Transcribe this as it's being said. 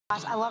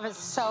Gosh, I love it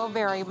so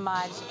very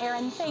much.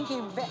 Erin, thank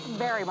you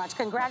very much.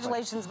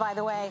 Congratulations, by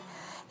the way,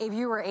 if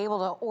you were able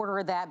to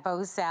order that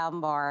Bose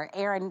soundbar.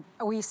 Erin,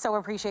 we so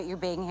appreciate you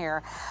being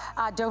here.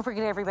 Don't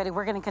forget, everybody,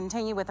 we're going to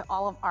continue with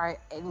all of our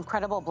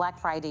incredible Black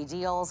Friday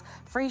deals,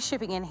 free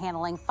shipping and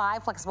handling,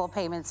 5 flexible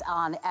payments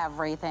on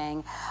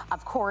everything.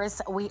 Of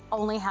course, we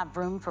only have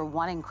room for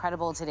one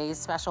incredible today's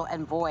special,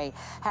 and boy,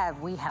 have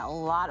we had a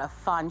lot of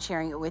fun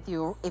sharing it with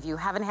you. If you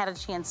haven't had a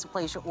chance to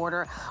place your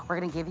order, we're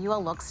going to give you a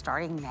look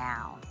starting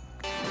now.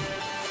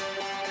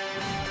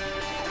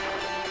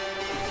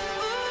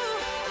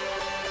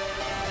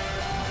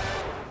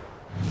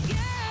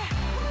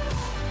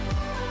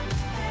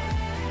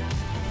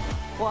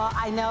 Well,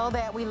 I know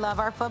that we love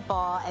our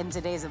football, and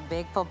today's a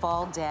big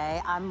football day.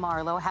 I'm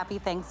Marlo. Happy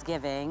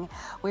Thanksgiving.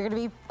 We're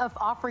going to be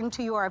offering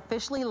to you our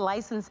officially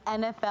licensed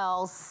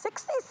NFL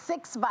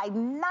 66 by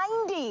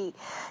 90.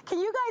 Can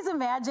you guys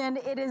imagine?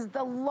 It is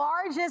the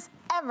largest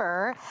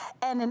ever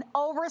and an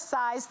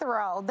oversized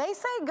throw. They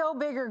say go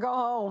big or go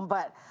home,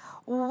 but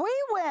we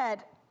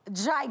went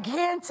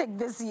gigantic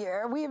this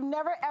year. We have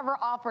never ever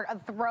offered a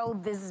throw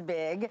this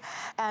big,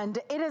 and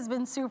it has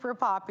been super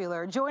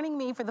popular. Joining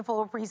me for the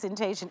full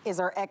presentation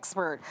is our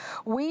expert.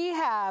 We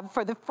have,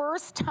 for the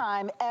first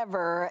time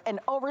ever,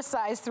 an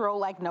oversized throw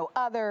like no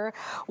other.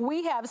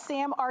 We have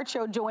Sam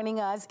Archo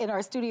joining us in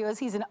our studios.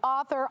 He's an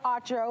author,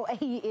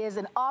 he is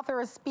an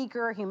author, a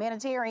speaker, a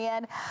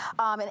humanitarian,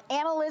 an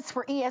analyst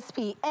for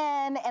ESPN,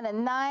 and a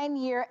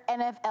 9-year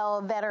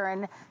NFL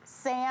veteran.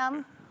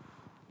 Sam,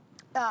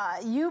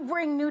 you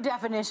bring new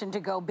definition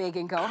to go big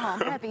and go home.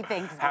 Happy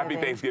Thanksgiving. Happy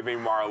Thanksgiving,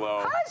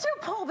 Marlo. How did you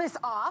pull this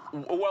off?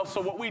 Well, so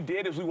what we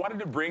did is we wanted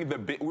to bring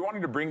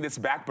this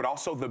back, but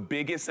also the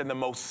biggest and the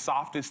most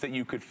softest that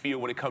you could feel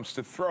when it comes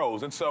to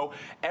throws. And so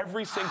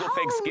every single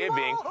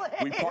Thanksgiving,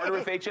 we partner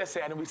with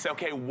HSN and we say,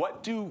 okay,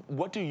 what do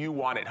you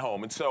want at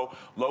home? And so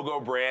Logo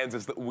Brands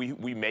is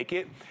we make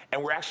it,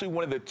 and we're actually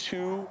one of the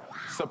 2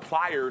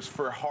 suppliers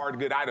for hard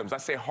good items. I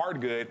say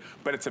hard good,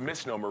 but it's a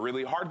misnomer.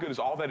 Really, hard good is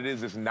all that it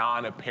is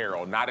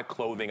non-apparel, not a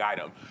clothing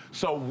item.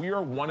 So we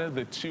are one of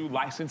the 2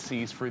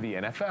 licensees for the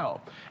NFL.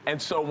 And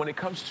so when it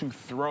comes to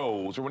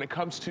throws, or when it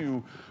comes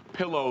to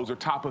pillows or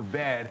top of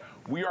bed,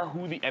 we are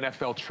who the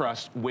NFL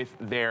trusts with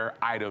their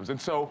items. And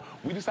so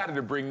we decided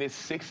to bring this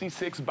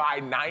 66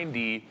 by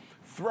 90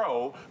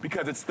 throw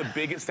because it's the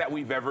biggest that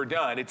we've ever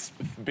done. It's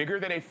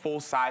bigger than a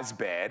full-size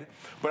bed,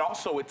 but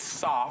also it's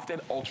soft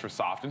and ultra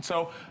soft. And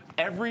so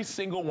every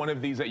single one of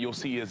these that you'll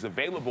see is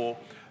available,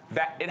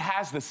 that it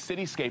has the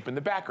cityscape in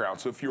the background.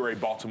 So if you're a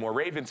Baltimore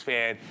Ravens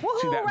fan,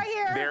 see that right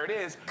here. There it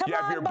is. Come you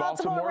have on, your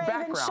Baltimore Ravens,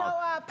 background. show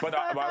up. But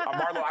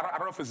Marlo, I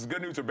don't know if this is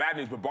good news or bad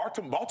news, but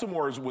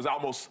Baltimore's was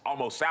almost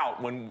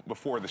out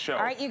before the show.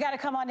 All right, you got to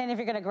come on in if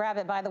you're going to grab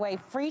it. By the way,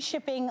 free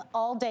shipping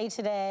all day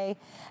today,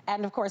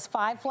 and of course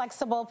 5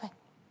 flexible.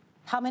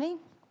 How many?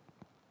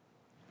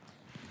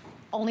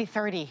 Only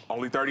 30.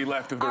 Only 30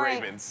 left of the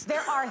Ravens.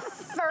 There are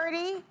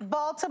 30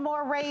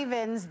 Baltimore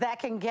Ravens that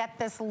can get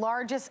this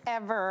largest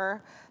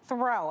ever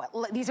throw.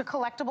 These are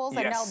collectibles.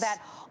 Yes. I know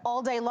that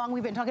all day long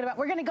we've been talking about.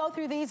 We're going to go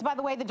through these. By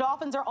the way, the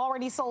Dolphins are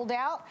already sold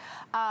out,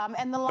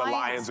 and the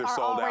Lions are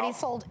already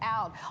sold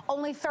out.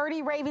 Only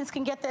 30 Ravens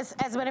can get this.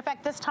 As a matter of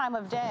fact, this time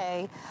of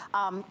day,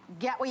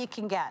 get what you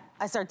can get.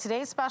 So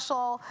today's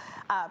special,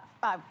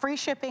 free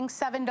shipping,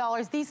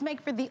 $7. These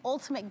make for the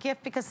ultimate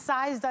gift because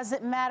size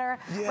doesn't matter,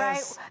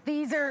 right?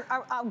 These are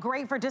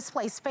great for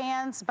displaced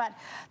fans, but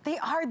they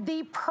are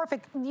the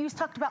perfect. You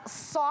talked about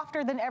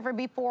softer than ever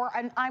before,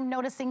 and I'm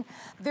noticing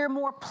they're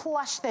more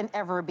plush than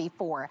ever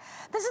before.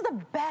 This is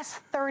the best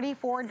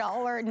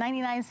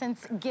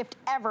 $34.99 gift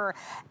ever.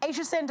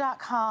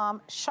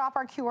 HSN.com, shop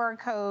our QR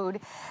code,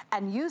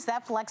 and use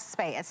that flex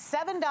pay. It's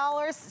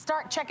 $7.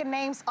 Start checking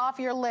names off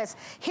your list.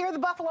 Here are the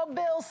Buffalo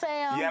Bills,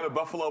 Sam. Yeah, the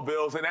Buffalo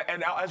Bills. And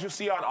as you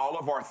see on all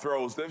of our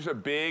throws, there's a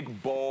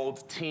big,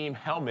 bold team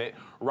helmet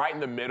right in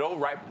the middle,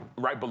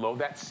 right below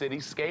that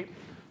cityscape,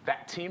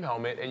 that team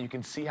helmet, and you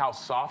can see how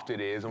soft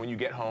it is. And when you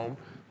get it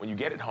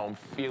home,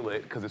 feel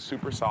it, because it's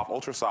super soft,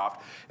 ultra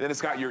soft. And then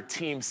it's got your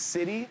team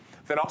city,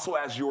 that also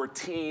has your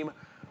team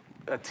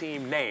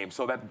name.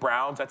 So that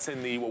Browns, that's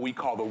in what we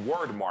call the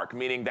word mark,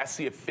 meaning that's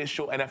the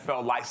official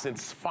NFL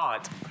license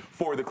font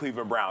for the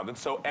Cleveland Browns. And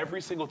so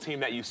every single team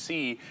that you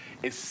see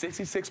is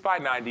 66 by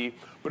 90,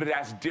 but it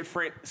has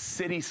different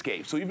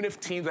cityscapes. So even if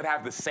teams that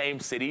have the same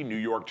city, New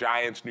York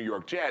Giants, New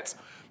York Jets,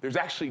 there's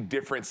actually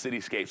different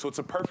cityscapes. So it's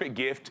a perfect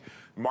gift.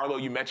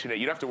 Marlo, you mentioned it.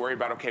 You don't have to worry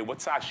about, okay,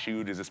 what size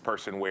shoe does this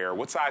person wear?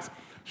 What size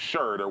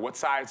shirt or what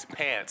size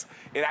pants?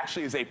 It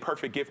actually is a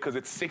perfect gift because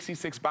it's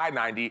 66 by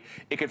 90.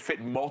 It can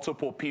fit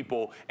multiple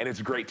people, and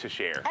it's great to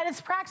share. And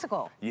it's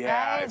practical.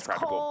 Yeah, right? it's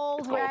practical.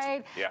 Cold,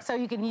 right? Yeah. So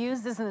you can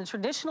use this in the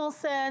traditional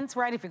sense,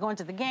 right? If you're going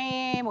to the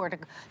game or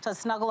to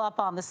snuggle up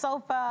on the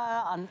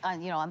sofa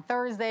on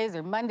Thursdays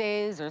or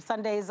Mondays or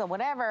Sundays or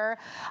whatever.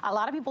 A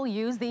lot of people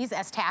use these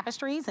as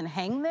tapestries and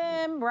hang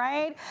them,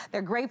 right?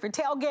 They're great for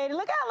tailgating.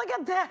 Look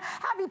at that.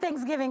 Happy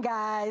Thanksgiving,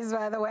 guys,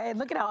 by the way.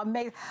 Look at how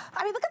amazing.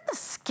 I mean, look at the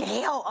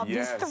scale scale of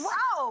this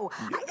throw.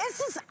 Yes. This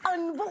is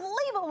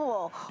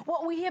unbelievable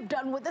what we have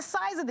done with the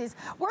size of these.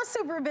 We're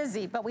super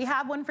busy, but we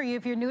have one for you.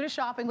 If you're new to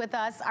shopping with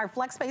us, our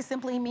FlexPay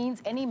simply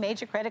means any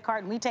major credit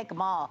card, and we take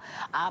them all.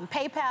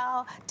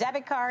 PayPal,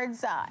 debit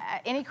cards,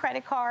 any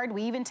credit card.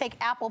 We even take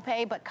Apple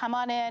Pay, but come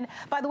on in.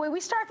 By the way, we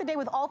start the day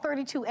with all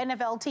 32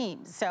 NFL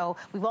teams, so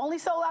we've only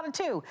sold out of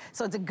 2.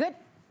 So it's a good,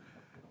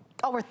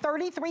 over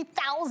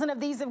 33,000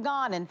 of these have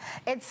gone, and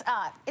it's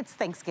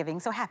Thanksgiving,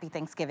 so happy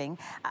Thanksgiving.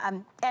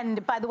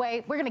 And by the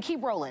way, we're gonna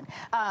keep rolling.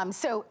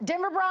 So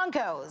Denver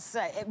Broncos,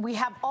 we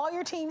have all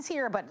your teams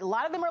here, but a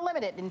lot of them are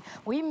limited, and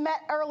we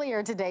met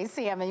earlier today,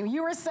 Sam, and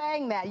you were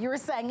saying that. You were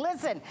saying,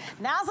 listen,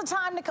 now's the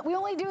time to, we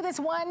only do this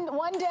one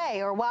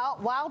day, or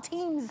while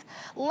teams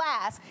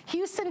last.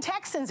 Houston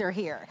Texans are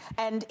here,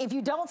 and if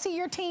you don't see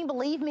your team,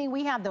 believe me,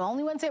 we have the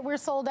only ones that we're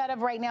sold out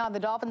of right now, the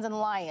Dolphins and the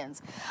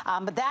Lions.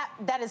 But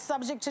that is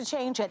subject to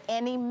change at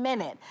any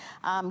minute,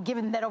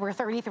 given that over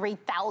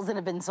 33,000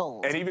 have been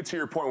sold. And even to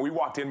your point, when we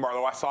walked in,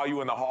 Marlo, I saw you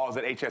in the halls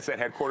at HSN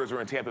headquarters.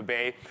 We're in Tampa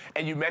Bay,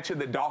 and you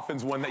mentioned the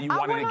Dolphins one that you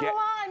wanted to get.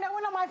 I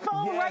went on my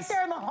phone right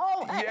there in the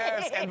hallway.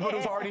 Yes, but it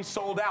was already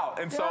sold out.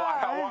 And so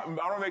I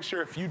want to make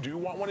sure if you do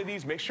want one of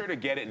these, make sure to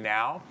get it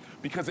now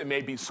because it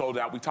may be sold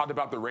out. We talked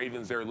about the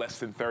Ravens. There are less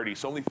than 30,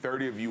 so only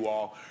 30 of you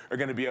all are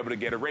going to be able to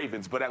get a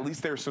Ravens. But at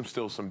least there's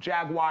still some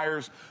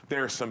Jaguars,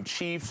 there's some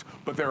Chiefs,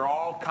 but they're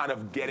all kind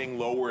of getting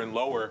lower and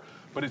lower.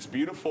 But it's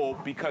beautiful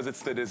because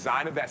it's the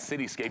design of that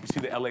cityscape. You see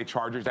the LA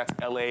Chargers, that's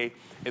LA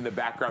in the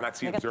background. That's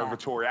the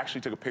observatory. I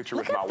actually took a picture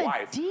with my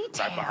wife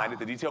right behind it,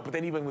 the detail. But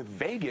then even with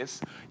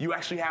Vegas, you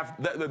actually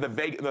have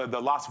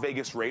the Las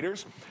Vegas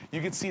Raiders.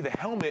 You can see the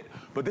helmet,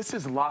 but this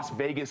is Las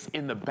Vegas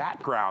in the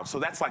background. So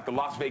that's like the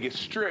Las Vegas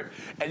Strip,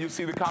 and you'll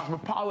see the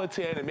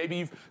Cosmopolitan, and maybe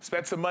you've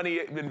spent some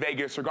money in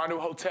Vegas or gone to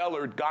a hotel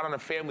or gone on a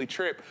family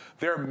trip.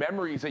 There are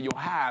memories that you'll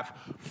have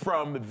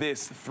from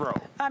this throw.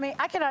 I mean,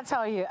 I cannot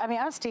tell you. I mean,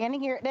 I'm standing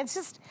here, and it's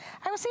just,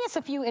 I would say it's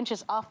a few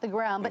inches off the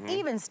ground, but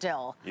even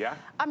still. Yeah.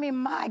 I mean,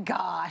 my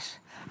gosh.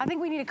 I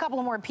think we need a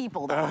couple more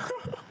people, though.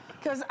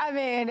 Because, I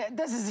mean,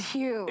 this is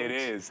huge. It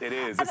is, it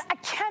is. I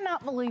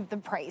cannot believe the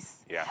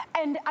price. Yeah.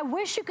 And I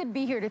wish you could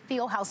be here to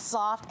feel how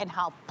soft and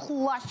how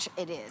plush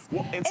it is.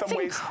 Well, it's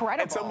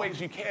incredible. In some ways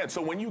you can.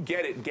 So when you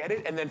get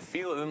it and then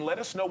feel it, and let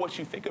us know what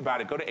you think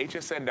about it. Go to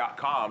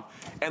hsn.com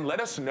and let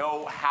us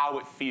know how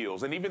it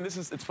feels. And even this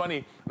is, it's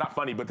funny, not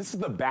funny, but this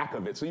is the back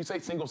of it. So you say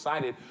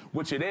single-sided,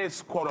 which it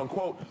is, quote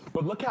unquote,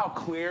 but look how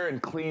clear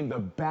and clean the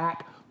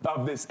back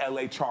of this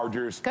LA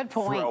Chargers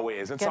throw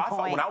is. And so I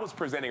thought, when I was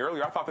presenting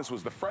earlier, I thought this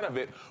was the front of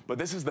it, but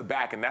this is the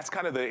back, and that's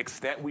kind of the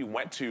extent we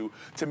went to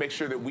make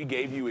sure that we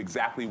gave you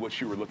exactly what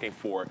you were looking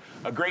for.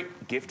 A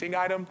great gifting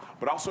item,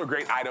 but also a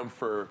great item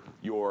for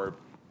your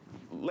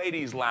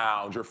ladies'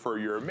 lounge, or for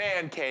your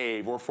man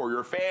cave, or for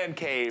your fan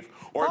cave,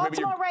 or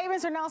maybe Baltimore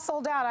Ravens are now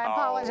sold out. I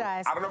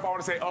apologize. I don't know if I want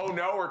to say oh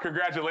no or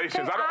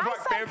congratulations. I don't feel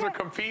like fans are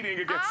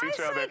competing against each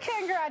other. I say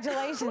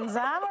congratulations.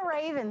 I'm a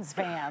Ravens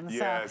fan.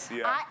 Yes, so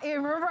yeah.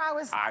 Remember,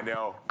 I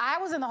know. I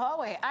was in the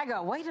hallway. I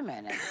go, wait a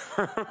minute.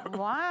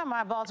 Why are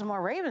my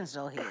Baltimore Ravens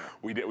still here?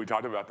 We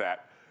talked about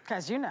that.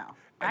 Because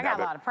I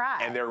got a lot of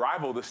pride. And their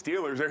rival, the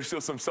Steelers, there's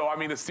still some. So I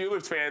mean, the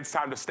Steelers fans,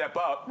 time to step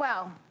up.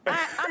 Well,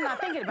 I'm not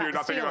thinking about You're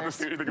not thinking about the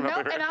Steelers. You're thinking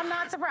about and I'm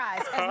not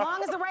surprised. As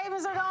long as the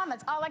Ravens are gone,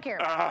 that's all I care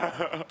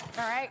about. All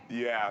right.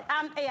 Yeah.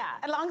 Yeah.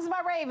 As long as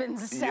my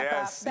Ravens step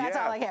up, that's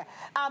all I care.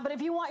 But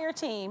if you want your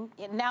team,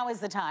 now is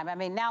the time. I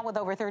mean, now with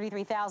over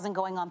 33,000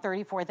 going on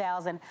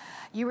 34,000,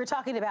 you were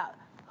talking about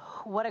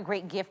what a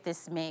great gift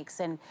this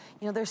makes. And,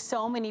 there's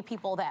so many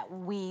people that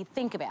we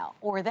think about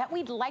or that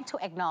we'd like to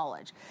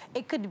acknowledge.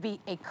 It could be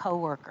a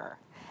coworker.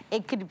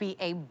 It could be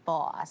a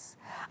boss.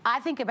 I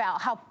think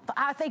about how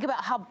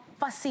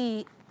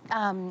fussy,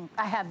 I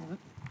have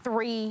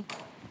 3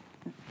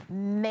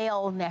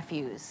 male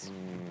nephews,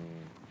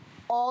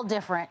 all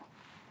different,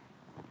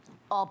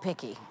 all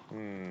picky.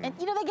 And,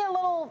 they get a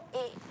little,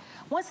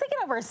 once they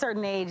get over a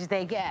certain age,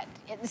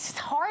 it's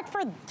hard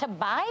to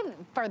buy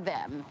for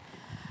them.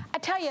 I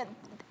tell you,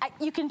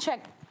 you can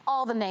check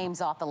all the names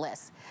off the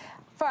list.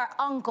 For our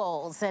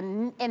uncles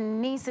and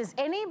nieces,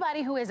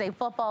 anybody who is a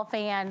football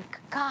fan,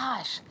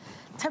 gosh,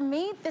 to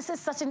me, this is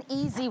such an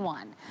easy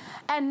one.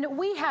 And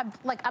we have,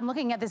 I'm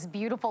looking at this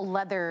beautiful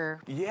leather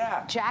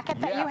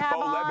jacket that you have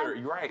faux on. leather,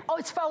 you're right. Oh,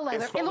 it's faux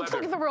leather. It looks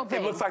like the real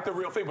thing. It looks like the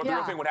real thing, but the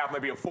real thing would have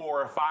maybe a 4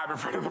 or a 5 in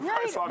front of the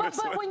price on this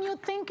one. But when you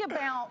think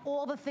about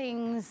all the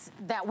things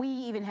that we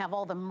even have,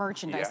 all the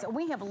merchandise,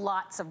 we have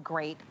lots of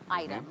great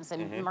items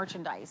and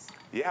merchandise.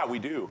 Yeah, we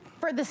do.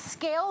 For the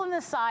scale and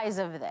the size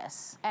of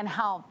this, and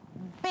how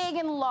big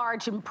and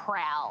large and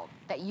proud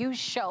that you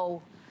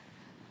show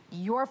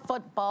your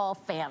football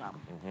fandom,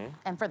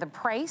 and for the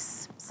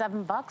price,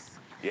 $7.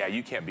 Yeah,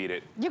 you can't beat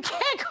it. You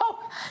can't go.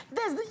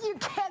 This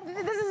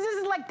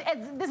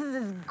is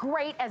as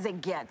great as it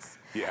gets.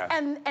 Yeah.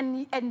 And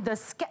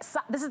this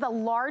is the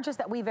largest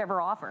that we've ever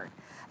offered.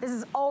 This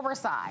is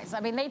oversized. I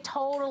mean, they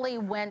totally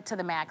went to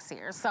the max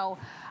here. So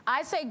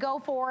I say go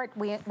for it.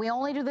 We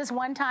only do this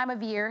one time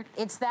of year.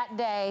 It's that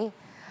day.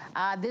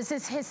 This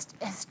is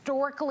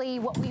historically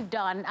what we've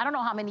done. I don't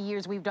know how many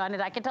years we've done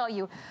it. I can tell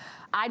you,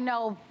 I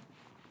know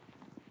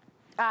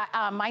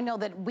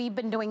that we've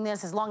been doing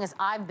this as long as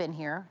I've been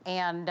here,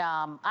 and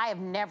I have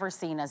never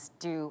seen us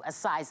do a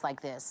size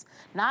like this.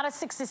 Not a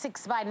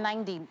 66 by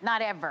 90,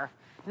 not ever.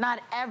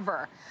 Not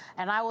ever.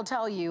 And I will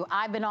tell you,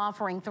 I've been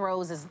offering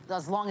throws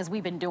as long as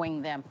we've been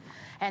doing them.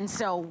 And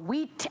so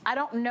I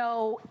don't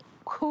know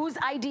whose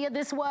idea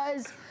this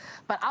was,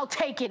 but I'll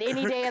take it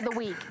any day of the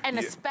week. And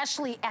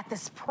especially at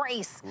this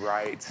price.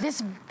 Right.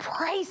 This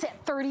price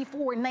at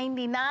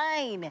 $34.99.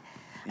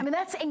 I mean,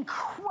 that's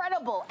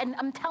incredible. And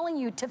I'm telling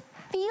you, to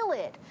feel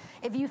it,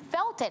 if you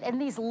felt it,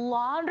 and these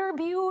launder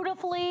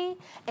beautifully,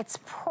 it's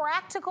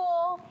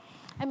practical.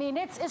 I mean,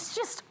 it's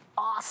just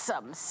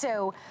awesome.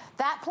 So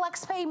that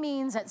FlexPay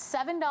means at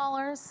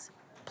 $7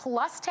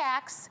 plus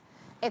tax,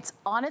 it's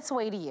on its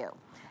way to you.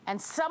 And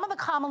some of the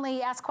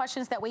commonly asked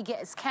questions that we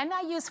get is, can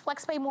I use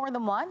FlexPay more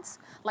than once?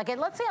 Like,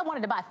 let's say I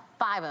wanted to buy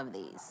 5 of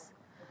these,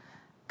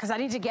 because I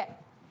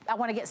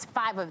want to get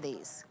 5 of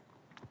these.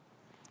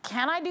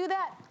 Can I do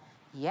that?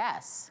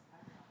 Yes.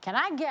 Can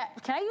I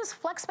use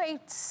FlexPay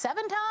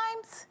 7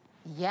 times?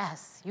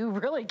 Yes, you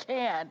really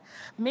can.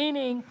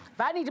 Meaning, if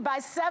I need to buy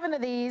 7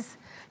 of these,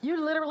 you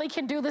literally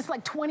can do this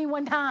like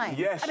 21 times.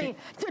 Yes. I mean,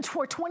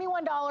 for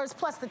 $21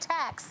 plus the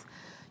tax,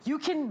 you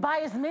can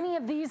buy as many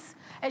of these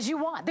as you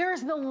want. There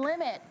is no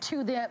limit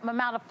to the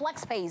amount of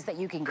flex pays that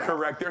you can get.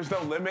 Correct, there's no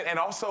limit. And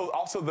also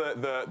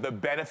the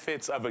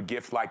benefits of a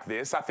gift like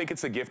this. I think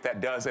it's a gift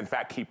that does, in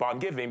fact, keep on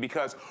giving,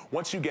 because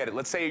once you get it,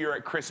 let's say you're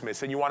at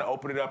Christmas and you want to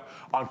open it up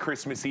on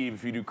Christmas Eve,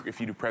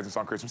 if you do presents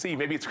on Christmas Eve.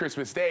 Maybe it's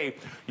Christmas Day,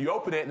 you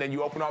open it and then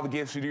you open all the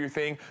gifts, you do your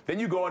thing. Then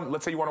you go and,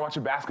 let's say you want to watch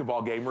a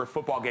basketball game or a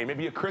football game,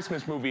 maybe a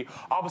Christmas movie.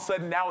 All of a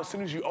sudden now, as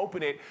soon as you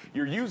open it,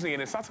 you're using it.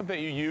 It's not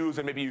something you use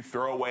and maybe you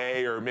throw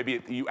away, or maybe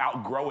you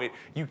outgrow it.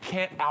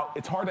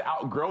 It's hard to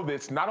outgrow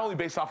this, not only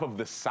based off of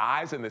the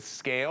size and the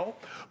scale,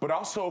 but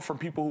also from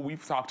people who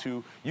we've talked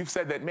to. You've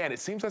said that, man, it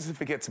seems as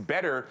if it gets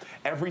better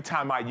every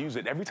time I use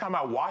it. Every time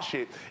I wash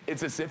it,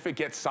 it's as if it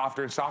gets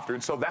softer and softer.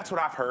 And so that's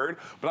what I've heard.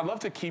 But I'd love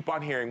to keep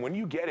on hearing. When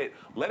you get it,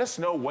 let us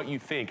know what you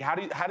think. How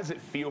does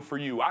it feel for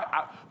you?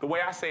 The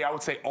way I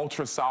would say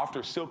ultra soft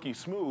or silky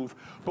smooth.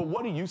 But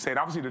what do you say? And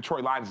obviously,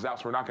 Detroit Lions is out,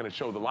 so we're not going to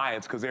show the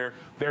Lions because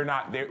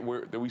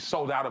we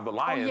sold out of the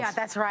Lions. Oh, yeah,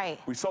 that's right.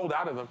 We sold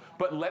out of them.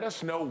 But let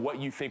us know what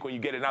you think when you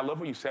get it. And I love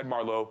what you said,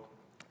 Marlo.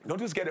 Don't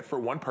just get it for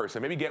one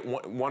person. Maybe get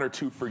one or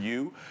two for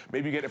you.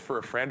 Maybe you get it for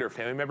a friend or a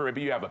family member.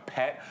 Maybe you have a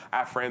pet. I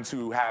have friends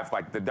who have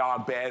like the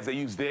dog beds. They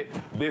use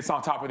this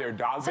on top of their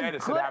dog bed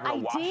instead of having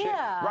to wash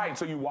it. Right,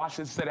 so you wash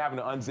this instead of having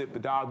to unzip the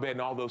dog bed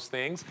and all those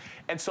things.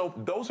 And so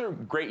those are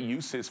great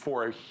uses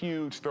for a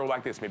huge throw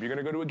like this. Maybe you're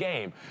gonna go to a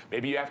game.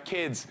 Maybe you have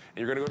kids and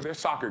you're gonna go to their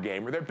soccer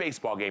game or their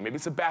baseball game. Maybe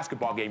it's a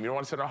basketball game. You don't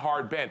want to sit on a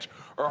hard bench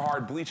or a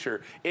hard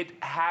bleacher. It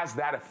has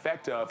that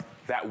effect of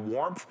that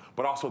warmth,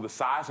 but also the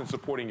size and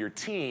supporting your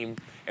team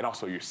and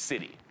also your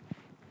city.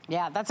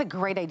 Yeah, that's a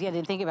great idea. I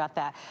didn't think about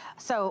that.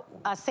 So,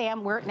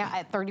 Sam, we're now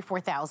at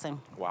 34,000.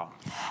 Wow.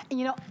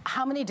 You know,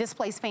 how many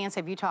displaced fans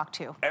have you talked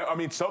to? I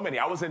mean, so many.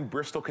 I was in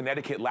Bristol,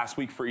 Connecticut last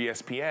week for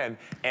ESPN,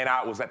 and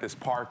I was at this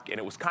park, and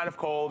it was kind of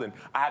cold, and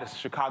I had a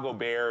Chicago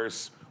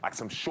Bears, like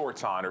some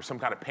shorts on or some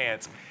kind of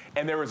pants,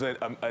 and there was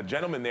a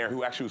gentleman there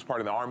who actually was part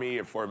of the Army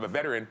for a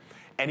veteran,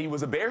 and he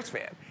was a Bears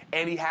fan,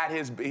 and he had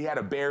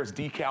a Bears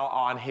decal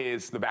on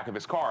the back of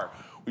his car.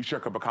 We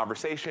struck up a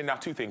conversation. Now,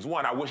 2 things.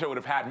 One, I wish I would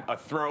have had a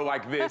throw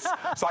like this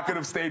so I could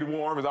have stayed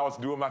warm as I was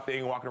doing my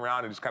thing, walking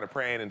around and just kind of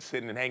praying and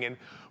sitting and hanging.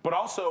 But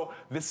also,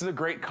 this is a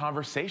great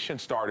conversation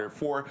starter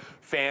for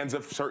fans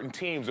of certain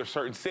teams or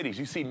certain cities.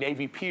 You see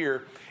Navy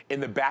Pier in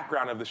the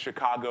background of the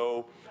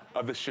Chicago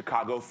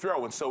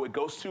throw. And so it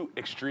goes to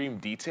extreme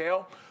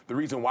detail. The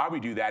reason why we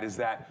do that is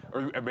that,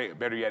 or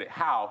better yet,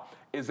 how,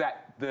 is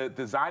that the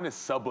design is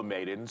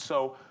sublimated. And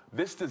so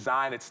this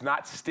design, it's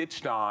not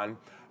stitched on,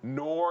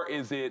 nor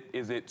is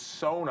it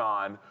sewn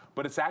on,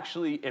 but it's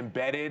actually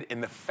embedded in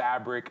the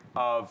fabric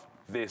of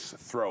this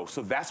throw.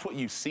 So that's what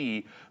you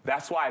see.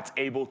 That's why it's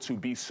able to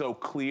be so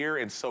clear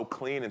and so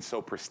clean and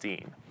so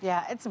pristine.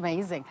 Yeah, it's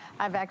amazing.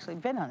 I've actually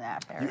been on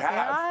that Ferris. You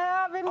have? I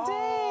have indeed.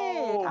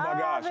 Oh my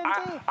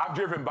gosh. I've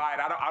driven by it.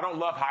 I don't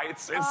love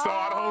heights, and so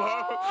I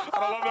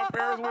don't love the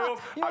Ferris wheels.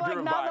 I've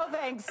driven by it. No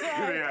thanks.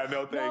 Yeah,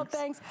 no thanks. No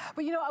thanks.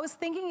 But you know, I was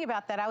thinking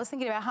about that. I was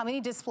thinking about how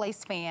many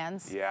displaced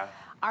fans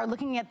are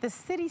looking at the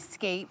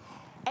cityscape,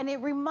 and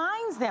it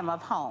reminds them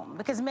of home,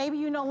 because maybe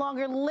you no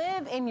longer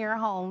live in your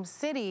home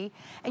city,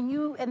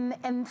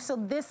 and so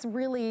this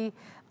really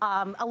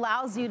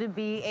allows you to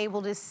be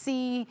able to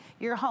see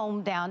your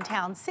home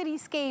downtown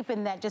cityscape,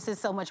 and that just is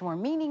so much more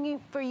meaningful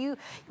for you.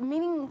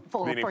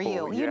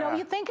 Yeah. You know,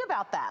 you think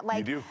about that.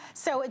 Like, you do.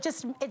 So it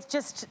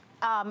just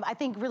I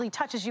think really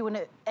touches you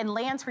and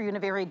lands for you in a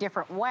very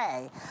different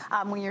way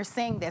when you're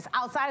seeing this,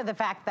 outside of the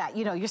fact that,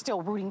 you know, you're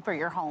still rooting for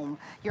your home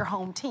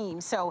team.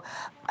 So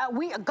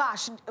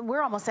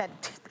we're almost at,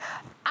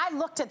 I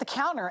looked at the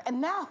counter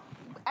and now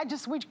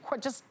we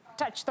just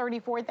touched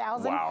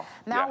 34,000. Wow.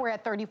 Now we're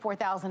at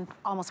 34,000,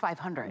 almost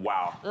 500.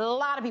 Wow. A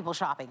lot of people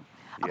shopping.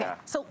 Okay, Yeah.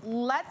 so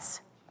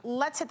let's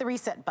hit the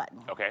reset button.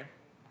 Okay.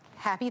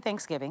 Happy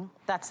Thanksgiving.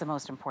 That's the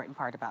most important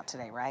part about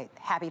today, right?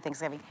 Happy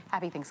Thanksgiving.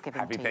 Happy Thanksgiving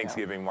to you. Happy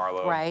Thanksgiving,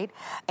 Marlo. Right?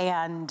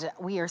 And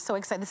we are so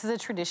excited. This is a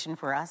tradition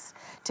for us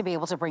to be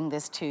able to bring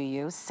this to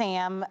you.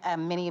 Sam,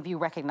 many of you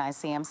recognize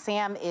Sam.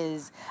 Sam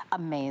is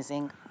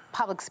amazing.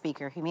 Public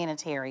speaker,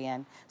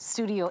 humanitarian,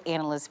 studio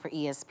analyst for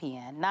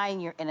ESPN,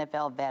 9-year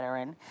NFL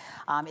veteran,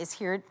 is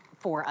here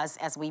for us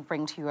as we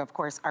bring to you, of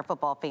course, our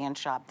football fan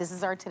shop. This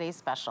is our today's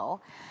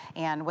special.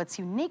 And what's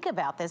unique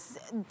about this,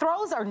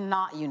 throws are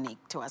not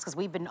unique to us because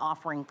we've been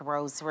offering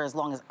throws for as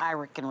long as I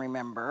can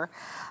remember.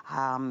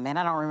 And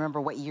I don't remember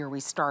what year we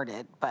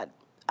started, but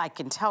I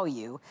can tell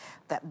you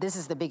that this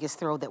is the biggest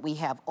throw that we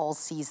have all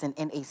season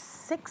in a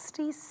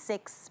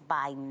 66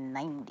 by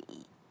 90.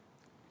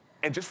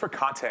 And just for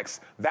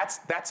context,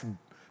 that's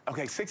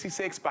okay,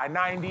 66 by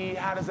 90,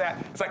 how does that?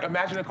 It's like,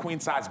 imagine a queen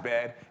size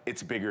bed,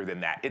 it's bigger than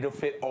that. It'll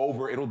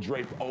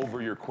drape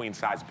over your queen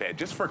size bed,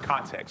 just for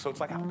context. So it's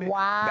like, how big?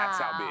 Wow. That's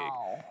how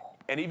big.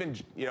 And even,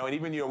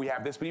 we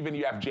have this, but even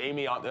you have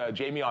Jamie on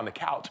the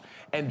couch,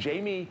 and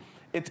Jamie,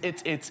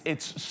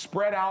 it's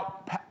spread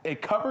out,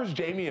 it covers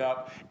Jamie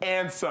up,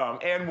 and some,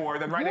 and more,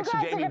 then right next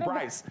to Jamie,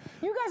 Bryce.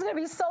 You guys are gonna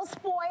be so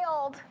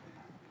spoiled.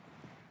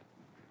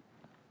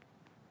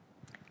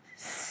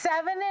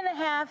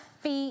 7.5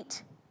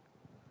 feet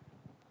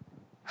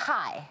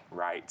high.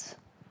 Right.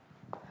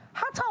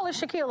 How tall is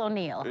Shaquille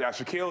O'Neal? Yeah,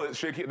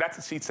 Shaquille,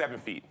 that's he's 7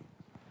 feet.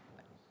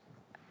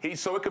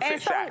 So it could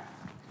fit Shaq.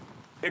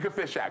 It could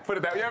fit Shaq. Put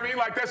it that way. You know what I mean?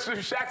 Like, that's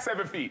Shaq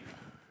 7 feet.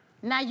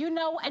 Now,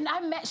 and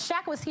I met,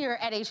 Shaq was here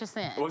at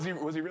HSN. Was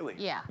he really?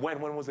 Yeah. When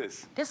was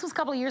this? This was a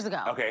couple of years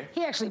ago. Okay.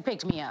 He actually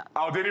picked me up.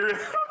 Oh, did he really?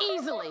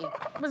 Easily.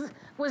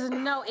 Was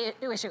no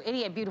issue. And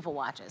he had beautiful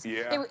watches.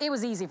 Yeah. It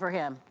was easy for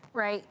him,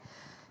 right?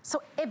 So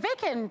if it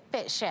can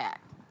fit Shaq.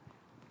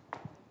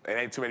 It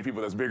ain't too many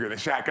people that's bigger than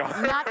Shaq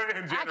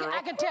in general.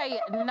 I can tell you,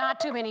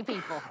 not too many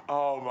people.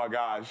 Oh my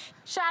gosh.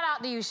 Shout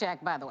out to you,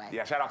 Shaq, by the way.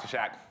 Yeah, shout out to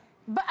Shaq.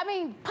 But I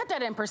mean, put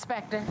that in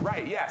perspective.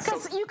 Right, yes.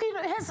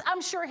 Because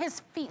I'm sure his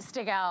feet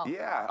stick out.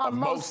 Yeah, on of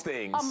most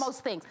things. On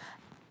most things.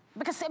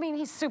 Because, I mean,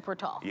 he's super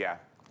tall. Yeah.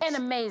 And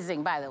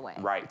amazing, by the way.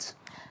 Right.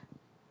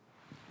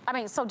 I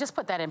mean, so just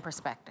put that in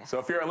perspective. So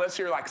if you're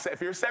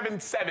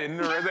 7'7",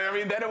 or I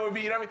mean, then it would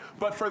be, you know what I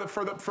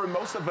mean? But for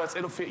most of us,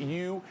 it'll fit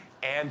you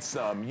and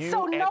some.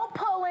 So no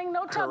pulling,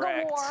 no tug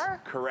of war.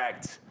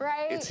 Correct.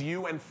 Right. It's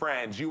you and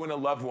friends, you and a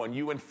loved one,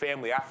 you and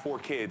family. I have 4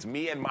 kids.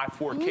 Me and my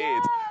 4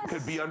 kids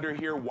could be under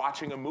here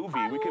watching a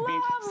movie. We could be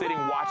sitting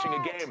watching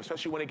a game,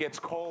 especially when it gets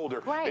cold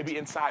or maybe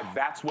inside.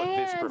 That's what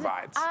this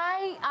provides.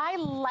 I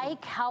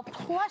like how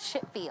plush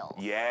it feels.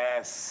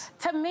 Yes.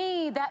 To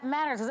me, that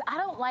matters because I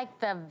don't like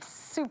the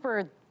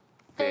super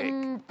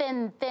thin.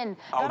 Oh,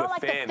 I don't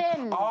like the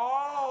thin.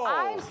 Oh.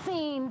 I've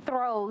seen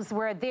throws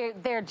where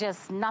they're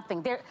just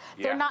nothing.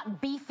 They're not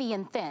beefy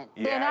and thin.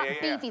 They're not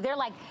beefy. They're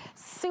like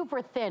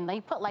super thin. They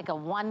put like a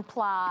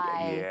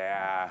 1-ply.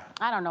 Yeah.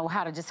 I don't know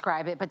how to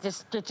describe it, but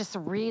just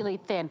really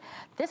thin.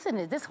 This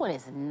one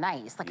is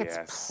nice. Like it's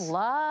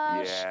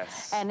plush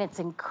and it's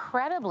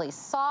incredibly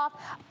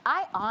soft.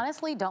 I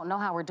honestly don't know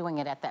how we're doing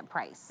it at that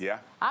price. Yeah.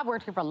 I've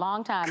worked here for a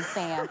long time,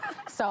 Sam.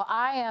 So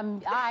I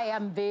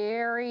am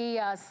very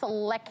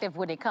selective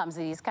when it comes to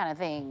these kind of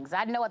things.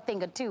 I know a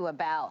thing or two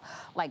about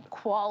like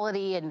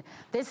quality, and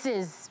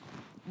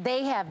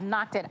they have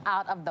knocked it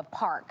out of the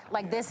park.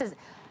 Like this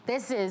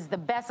is the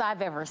best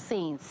I've ever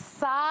seen.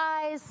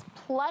 Size,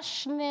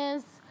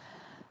 plushness,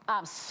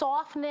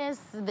 softness,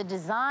 the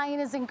design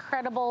is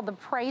incredible. The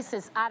price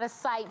is out of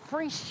sight.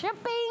 Free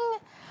shipping,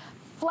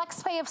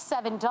 flex pay of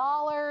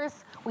 $7.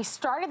 We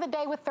started the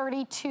day with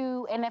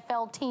 32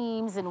 NFL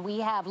teams, and we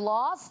have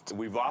lost.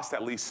 We've lost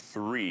at least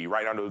 3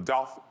 right under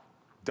the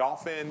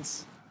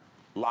Dolphins,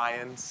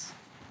 Lions,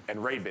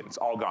 and Ravens,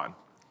 all gone.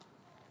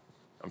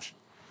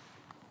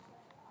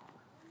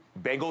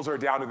 Bengals are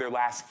down to their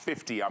last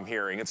 50, I'm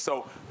hearing. And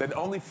so then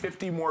only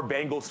 50 more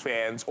Bengals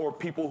fans or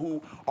people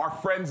who are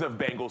friends of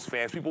Bengals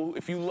fans, people,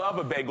 if you love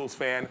a Bengals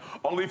fan,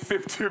 only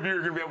 50 of you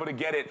are going to be able to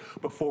get it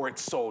before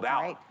it's sold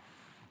out. Right.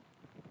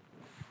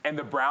 And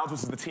the Browns,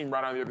 which is the team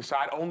right on the other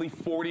side, only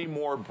 40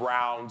 more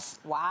Browns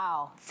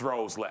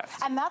throws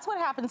left. And that's what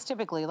happens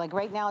typically. Like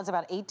right now, it's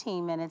about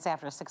 18 minutes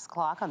after 6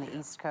 o'clock on the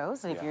East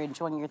Coast. And if you're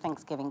enjoying your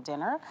Thanksgiving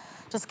dinner,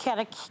 just kind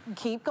of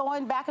keep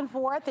going back and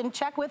forth and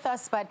check with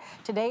us. But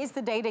today's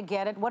the day to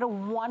get it. What a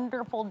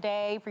wonderful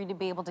day for you to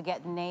be able to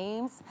get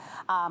names.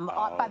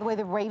 By the way,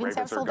 the Ravens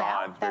have sold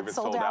out. That's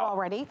sold out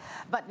already.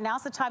 But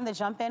now's the time to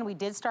jump in. We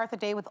did start the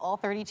day with all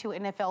 32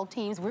 NFL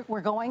teams.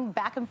 We're going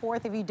back and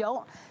forth. If you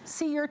don't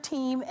see your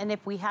team, and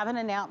if we haven't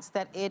announced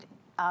that it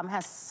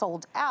has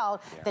sold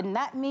out, then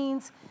that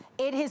means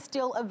it is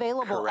still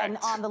available. Correct. And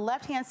on the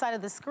left-hand side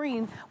of the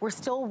screen, we're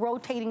still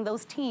rotating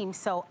those teams.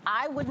 So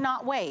I would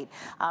not wait.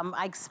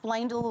 I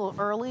explained a little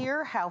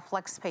earlier how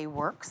FlexPay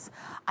works.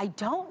 I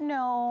don't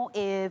know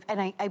if,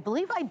 and I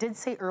believe I did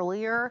say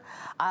earlier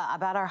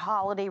about our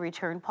holiday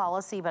return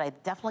policy, but I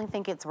definitely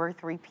think it's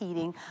worth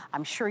repeating.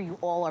 I'm sure you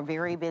all are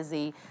very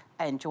busy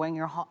enjoying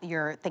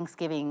your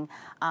Thanksgiving.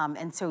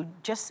 And so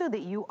just so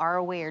that you are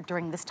aware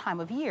during this time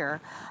of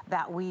year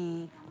that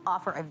we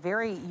offer a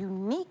very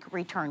unique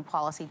return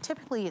policy.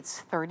 Typically it's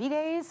 30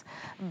 days,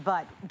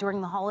 but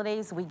during the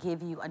holidays we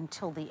give you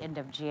until the end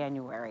of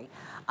January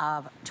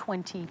of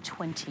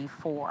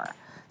 2024.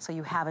 So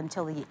you have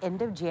until the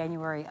end of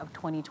January of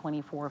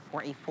 2024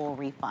 for a full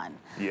refund.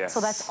 Yes. So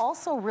that's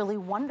also really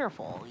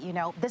wonderful. You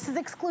know, this is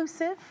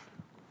exclusive,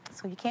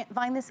 so you can't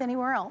find this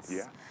anywhere else.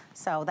 Yeah.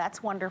 So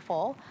that's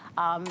wonderful.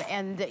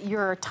 And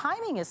your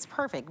timing is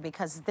perfect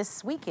because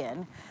this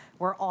weekend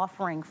we're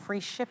offering free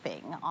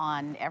shipping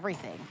on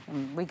everything.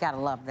 And we gotta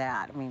love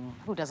that. I mean,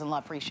 who doesn't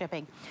love free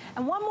shipping?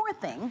 And one more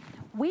thing,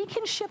 we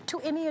can ship to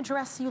any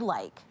address you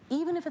like,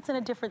 even if it's in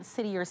a different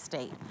city or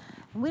state.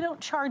 We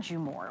don't charge you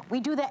more. We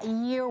do that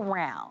year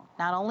round,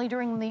 not only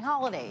during the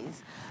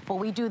holidays, but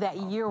we do that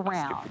year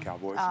round. I skipped the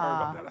Cowboys. Sorry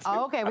about that.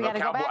 Okay, we gotta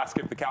go back. I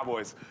skipped the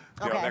Cowboys.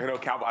 Okay. You know,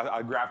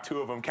 I grabbed two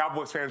of them.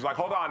 Cowboys fans are like,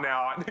 hold on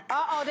now.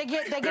 They're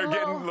getting a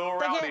little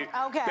rowdy.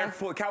 Okay.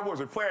 The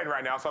Cowboys are playing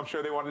right now, so I'm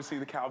sure they wanted to see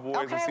the Cowboys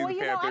and see the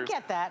Panthers. Well, I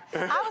get that.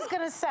 I was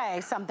gonna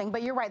say something,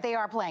 but you're right, they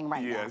are playing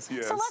right now. Yes.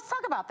 So let's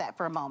talk about that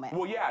for a moment.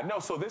 Well, yeah, no,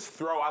 so this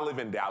throw, I live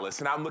in Dallas,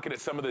 and I'm looking at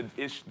some of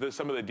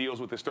the deals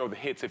with this throw, the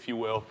hits, if you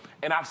will,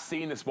 and I've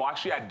seen this ball.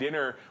 Actually, I had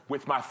dinner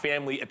with my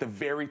family at the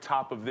very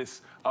top of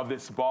this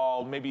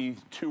ball maybe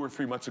 2 or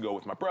 3 months ago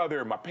with my brother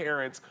and my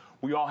parents.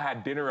 We all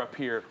had dinner up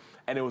here,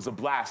 and it was a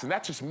blast. And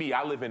that's just me.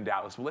 I live in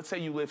Dallas. But let's say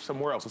you live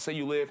somewhere else. Let's say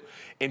you live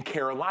in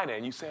Carolina,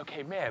 and you say,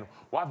 okay, man,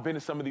 well, I've been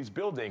to some of these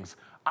buildings.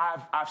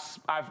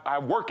 I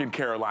work in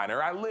Carolina,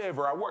 or I live,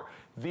 or I work.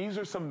 These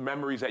are some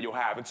memories that you'll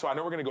have. And so I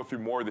know we're going to go through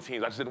more of the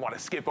teams. I just didn't want to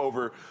skip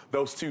over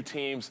those two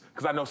teams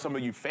because I know some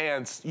of you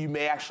fans, you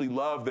may actually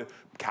love the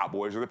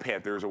Cowboys or the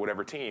Panthers or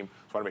whatever team.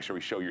 So I want to make sure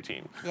we show your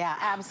team. Yeah,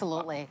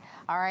 absolutely.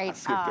 All right. I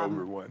skipped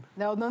over one.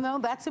 No,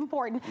 that's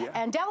important. Yeah.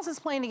 And Dallas is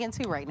playing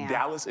against who right now?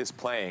 Dallas is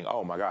playing,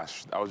 oh my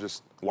gosh, I was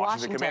just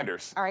Washington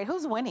Commanders. All right,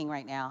 who's winning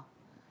right now?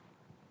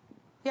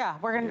 Yeah,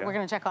 we're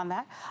gonna check on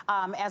that.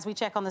 As we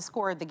check on the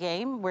score of the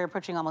game, we're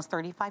approaching almost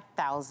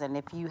 35,000.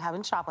 If you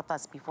haven't shopped with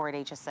us before at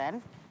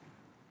HSN,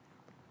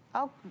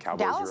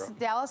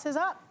 Dallas is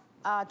up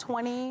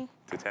 20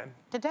 to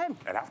 10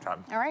 at halftime.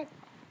 All right,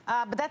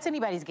 but that's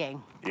anybody's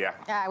game. Yeah,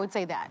 I would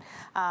say that,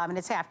 and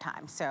it's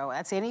halftime, so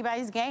that's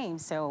anybody's game.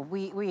 So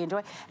we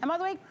enjoy. And by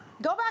the way,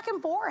 go back and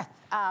forth.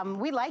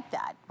 We like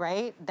that,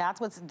 right?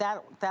 That's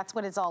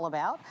what it's all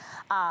about.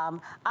 I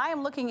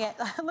am looking at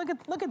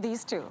look at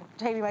these two.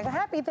 Jamie, Michael,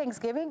 happy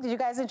Thanksgiving. Did you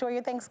guys enjoy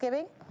your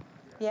Thanksgiving?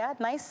 Yeah,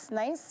 nice,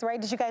 right?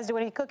 Did you guys do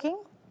any cooking?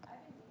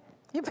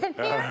 You've been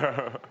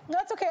here? No,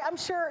 that's okay. I'm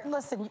sure.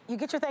 Listen, you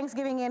get your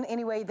Thanksgiving in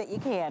any way that you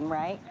can,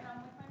 right?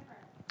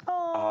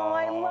 Oh,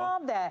 I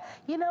love that.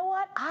 You know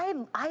what?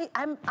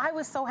 I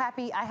was so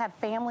happy. I have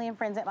family and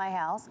friends at my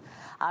house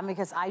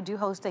because I do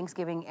host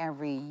Thanksgiving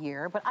every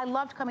year. But I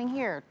loved coming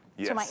here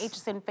to my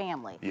HSN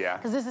family. Yeah.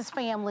 Because this is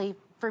family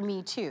for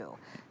me too.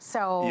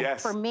 So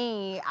for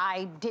me,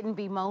 I didn't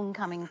bemoan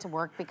coming to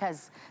work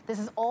because this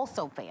is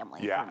also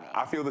family for me.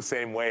 I feel the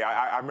same way.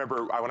 I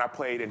remember when I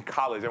played in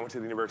college, I went to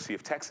the University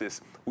of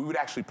Texas, we would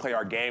actually play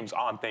our games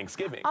on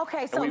Thanksgiving.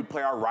 Okay, so. And we would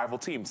play our rival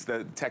teams,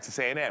 the Texas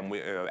A&M,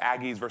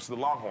 Aggies versus the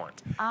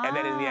Longhorns. And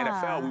then in the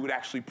NFL, we would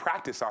actually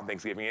practice on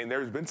Thanksgiving. And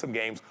there's been some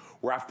games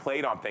where I've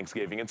played on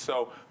Thanksgiving. And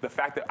so the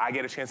fact that I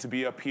get a chance to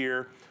be up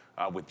here,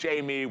 with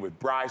Jamie, with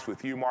Bryce,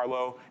 with you,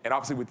 Marlo, and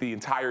obviously with the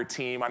entire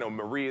team. I know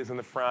Maria's in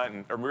the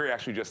front, or Maria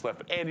actually just left,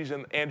 but Angie's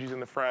in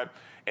the front,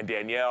 and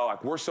Danielle.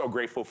 Like, we're so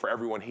grateful for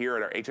everyone here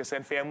at our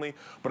HSN family,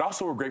 but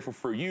also we're grateful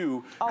for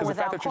you, because the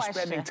fact that you're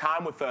spending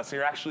time with us and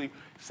you're actually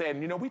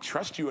saying, you know, we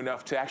trust you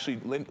enough to actually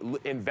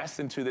invest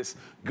into this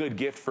good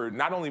gift for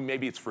not only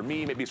maybe it's for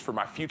me, maybe it's for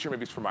my future,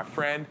 maybe it's for my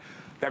friend.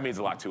 That means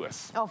a lot to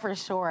us. Oh, for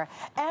sure.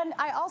 And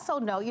I also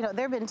know, you know,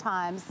 there have been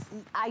times,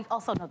 I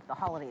also know that the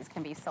holidays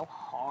can be so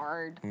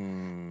hard.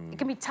 It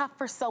can be tough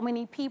for so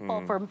many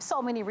people for so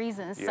many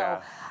reasons.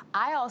 So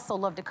I also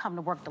love to come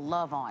to work to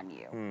love on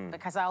you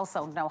because I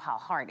also know how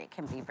hard it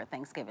can be for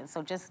Thanksgiving.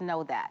 So just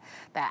know that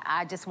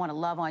I just want to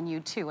love on you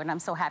too. And I'm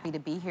so happy to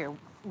be here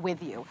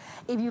with you.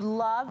 If you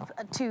love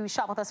to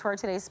shop with us for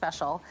today's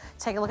special,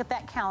 take a look at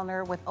that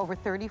calendar with over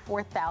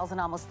 34,000,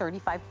 almost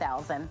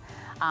 35,000.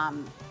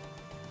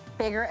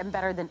 Bigger and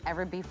better than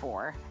ever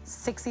before.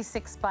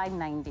 66 by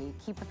 90.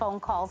 Keep the phone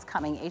calls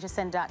coming.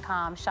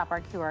 hsn.com. Shop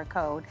our QR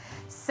code.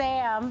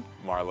 Sam,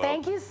 Marlo,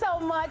 thank you so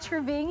much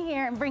for being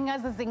here and bringing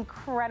us this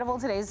incredible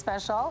today's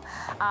special.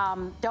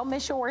 Don't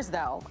miss yours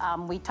though.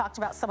 We talked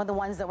about some of the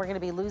ones that we're going to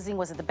be losing.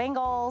 Was it the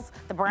Bengals,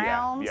 the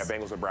Browns? Yeah,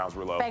 Bengals and Browns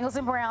were low. Bengals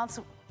and Browns.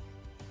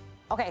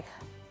 Okay.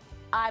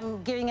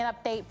 I'm giving an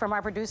update from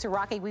our producer,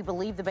 Rocky. We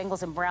believe the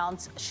Bengals and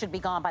Browns should be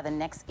gone by the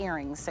next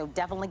airing, so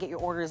definitely get your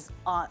orders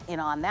in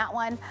on that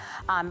one.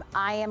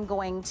 I am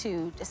going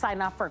to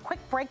sign off for a quick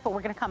break, but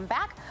we're going to come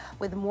back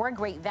with more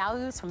great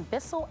values from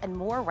Bissell and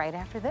more right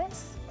after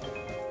this.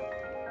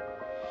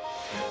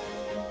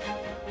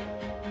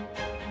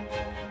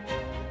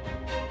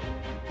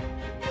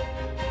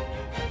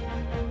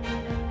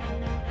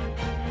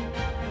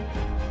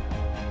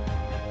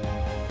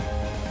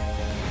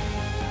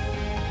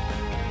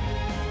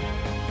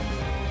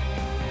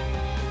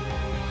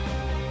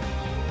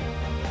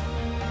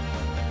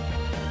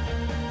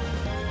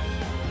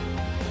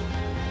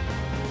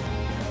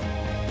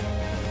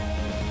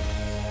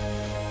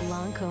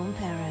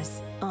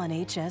 Paris on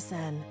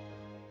HSN.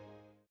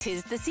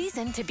 'Tis the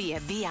season to be a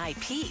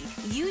VIP.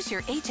 Use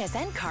your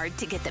HSN card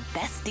to get the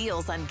best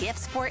deals on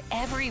gifts for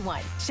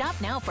everyone. Shop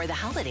now for the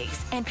holidays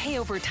and pay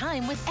over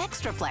time with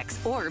Extra Flex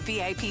or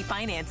VIP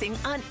financing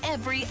on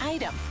every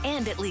item.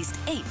 And at least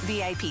 8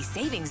 VIP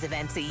savings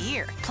events a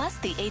year. Plus,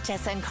 the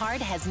HSN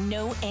card has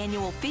no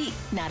annual fee.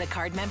 Not a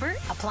card member?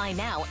 Apply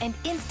now and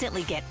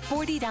instantly get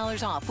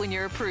 $40 off when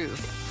you're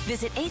approved.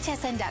 Visit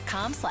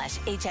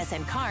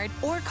hsn.com/HSN card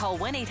or call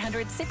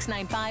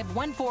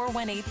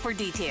 1-800-695-1418 for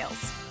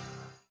details.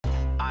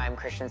 I'm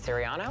Christian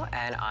Siriano,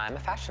 and I'm a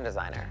fashion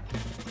designer.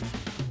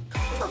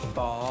 For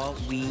fall,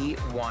 we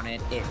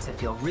wanted it to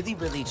feel really,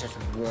 really just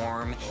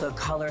warm. The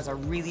colors are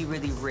really,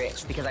 really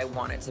rich because I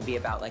want it to be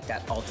about like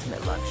that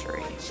ultimate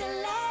luxury.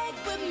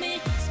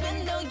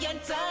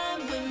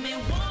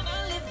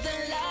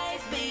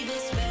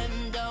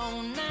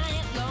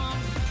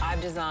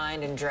 I've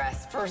designed and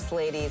dressed first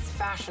ladies,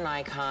 fashion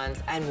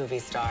icons, and movie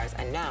stars,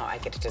 and now I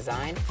get to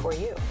design for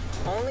you.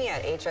 Only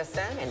at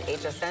HSN and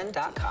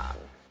hsn.com.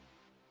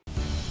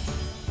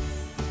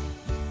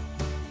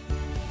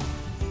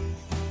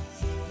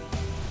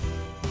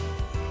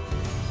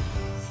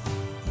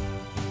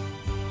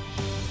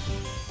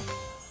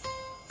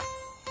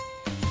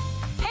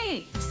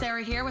 Hey,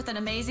 Sarah here with an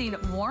amazing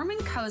warm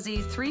and cozy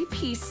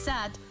 3-piece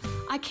set.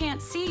 I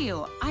can't see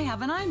you. I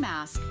have an eye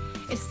mask.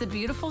 It's the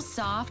beautiful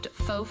soft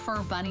faux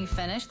fur bunny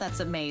finish. That's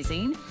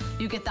amazing.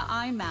 You get the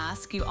eye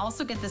mask. You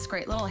also get this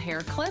great little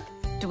hair clip.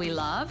 Do we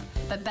love?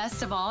 But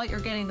best of all, you're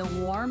getting the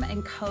warm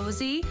and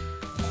cozy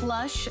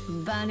plush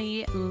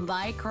bunny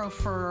micro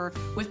fur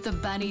with the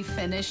bunny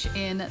finish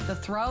in the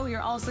throw.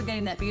 You're also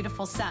getting that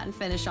beautiful satin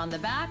finish on the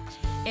back.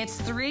 It's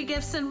 3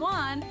 gifts in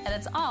one, and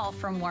it's all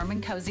from Warm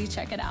and Cozy.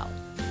 Check it out.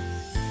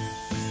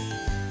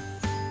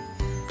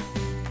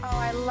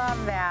 I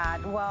love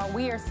that. Well,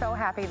 we are so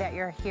happy that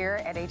you're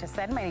here at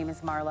HSN. My name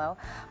is Marlo.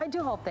 I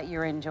do hope that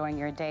you're enjoying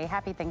your day.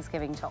 Happy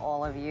Thanksgiving to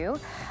all of you.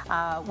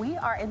 We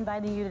are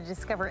inviting you to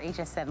discover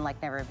HSN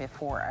like never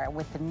before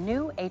with the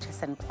new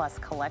HSN Plus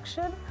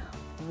collection.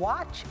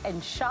 Watch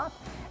and shop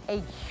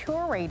a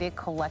curated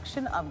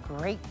collection of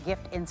great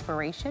gift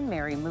inspiration,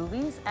 merry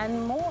movies,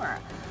 and more.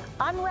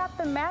 Unwrap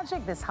the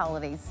magic this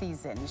holiday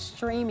season,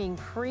 streaming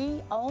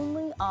free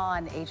only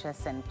on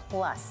HSN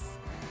Plus.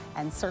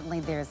 And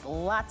certainly there's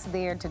lots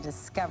there to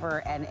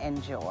discover and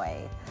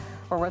enjoy.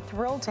 Well, we're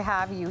thrilled to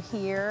have you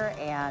here.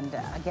 And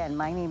again,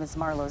 my name is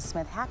Marlo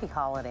Smith. Happy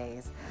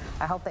holidays.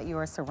 I hope that you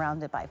are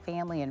surrounded by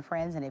family and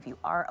friends. And if you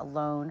are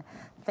alone,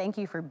 thank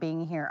you for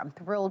being here. I'm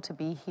thrilled to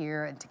be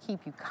here and to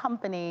keep you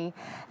company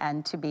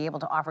and to be able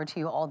to offer to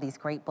you all these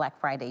great Black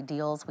Friday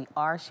deals. We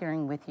are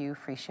sharing with you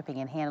free shipping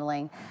and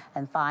handling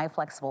and 5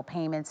 flexible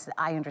payments.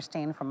 I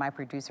understand from my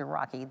producer,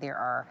 Rocky, there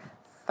are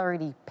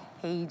 30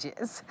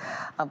 pages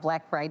of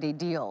Black Friday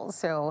deals.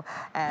 So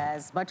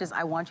as much as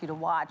I want you to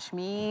watch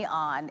me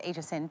on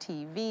HSN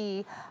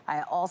TV,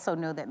 I also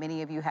know that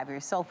many of you have your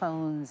cell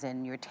phones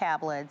and your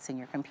tablets and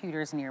your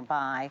computers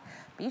nearby.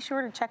 Be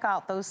sure to check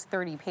out those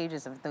 30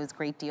 pages of those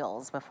great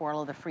deals before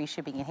all of the free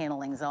shipping and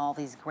handlings and all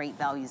these great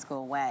values go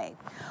away.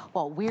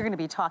 Well, we're going to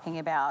be talking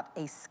about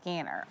a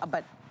scanner,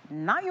 but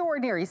not your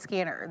ordinary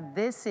scanner.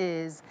 This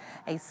is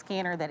a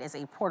scanner that is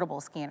a portable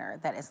scanner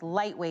that is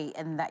lightweight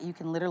and that you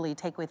can literally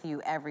take with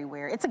you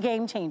everywhere. It's a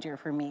game changer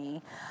for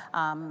me.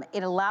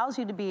 It allows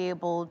you to be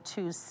able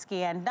to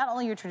scan not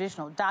only your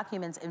traditional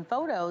documents and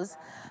photos,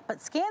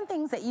 but scan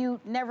things that you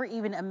never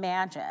even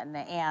imagine.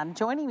 And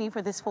joining me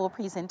for this full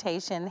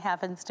presentation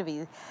happens to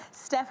be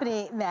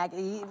Stephanie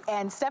Maggie.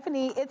 And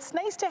Stephanie, it's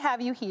nice to have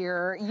you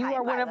here. You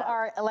are one of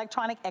our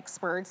electronic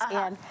experts,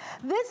 and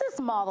this is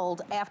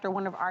modeled after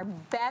one of our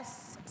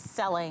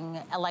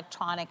best-selling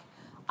electronic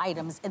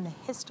items in the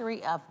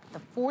history of the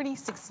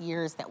 46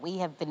 years that we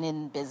have been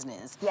in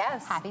business.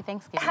 Yes. Happy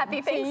Thanksgiving. Happy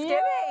Thanksgiving.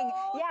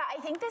 Yeah, I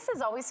think this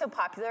is always so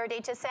popular at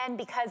HSN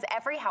because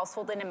every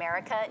household in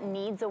America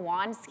needs a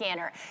wand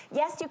scanner.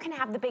 Yes, you can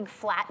have the big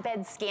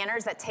flatbed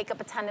scanners that take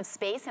up a ton of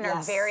space and are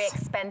very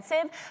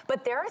expensive,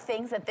 but there are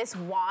things that this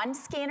wand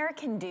scanner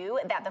can do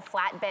that the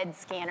flatbed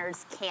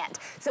scanners can't.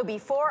 So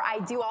before I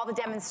do all the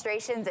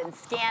demonstrations and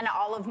scan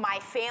all of my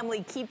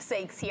family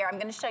keepsakes here, I'm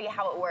gonna show you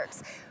how it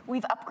works.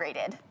 We've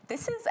upgraded.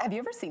 have you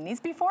ever seen these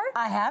before?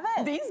 I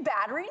haven't. These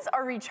batteries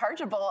are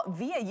rechargeable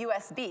via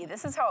USB.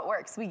 This is how it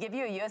works. We give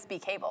you a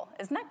USB cable.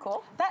 Isn't that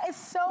cool? That is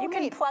so You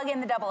can plug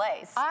in the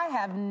AA's. I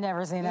have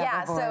never seen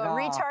that before at all.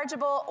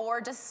 Rechargeable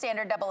or just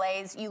standard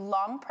AA's. You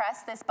long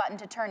press this button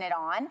to turn it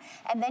on,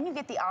 and then you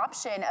get the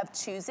option of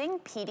choosing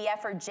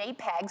PDF or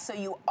JPEG, so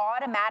you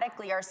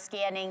automatically are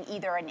scanning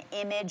either an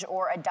image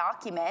or a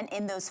document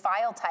in those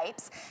file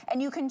types,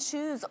 and you can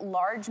choose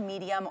large,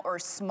 medium, or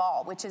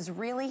small, which is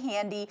really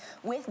handy.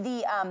 With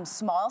the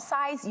small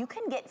size, you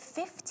can get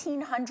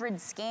 1,500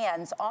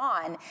 scans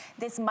on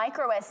this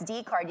micro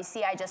SD card. You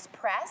see, I just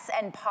press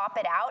and pop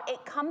it out.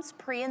 It comes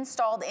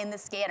pre-installed in the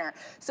scanner.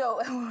 So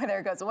there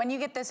it goes. When you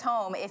get this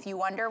home, if you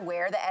wonder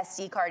where the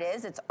SD card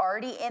is, it's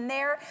already in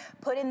there.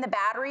 Put in the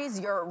batteries,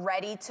 you're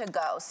ready to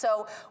go.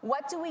 So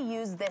what do we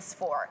use this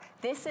for?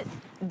 This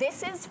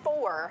is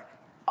for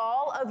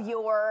all of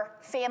your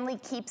family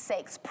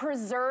keepsakes.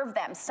 Preserve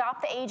them.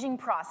 Stop the aging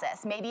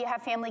process. Maybe you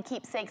have family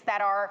keepsakes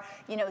that are,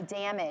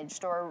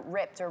 damaged or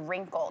ripped or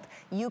wrinkled.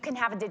 You can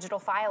have a digital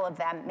file of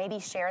them. Maybe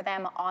share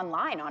them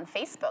online, on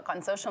Facebook,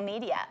 on social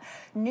media.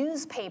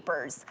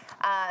 Newspapers,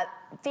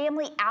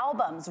 family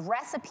albums,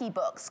 recipe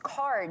books,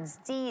 cards,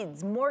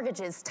 deeds,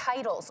 mortgages,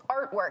 titles,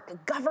 artwork,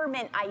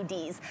 government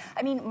IDs.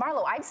 I mean,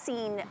 Marlo, I've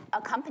seen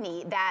a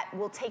company that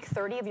will take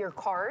 30 of your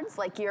cards,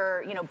 like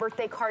your,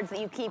 birthday cards that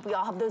you keep. We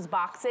all have those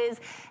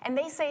boxes, and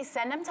they say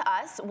send them to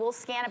us. We'll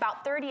scan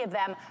about 30 of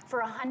them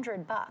for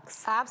 $100.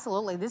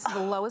 Absolutely. This is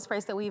the lowest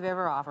price that we've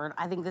ever offered.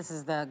 I think this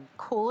is the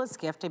coolest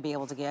gift to be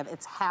able to give.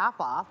 It's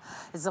half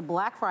off. It's a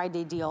Black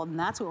Friday deal, and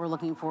that's what we're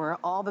looking for.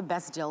 All the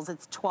best deals.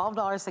 It's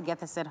 $12 to get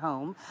this at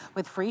home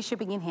with free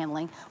shipping and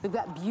handling. We've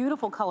got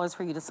beautiful colors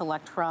for you to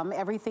select from.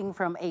 Everything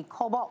from a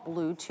cobalt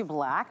blue to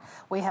black.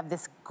 We have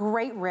this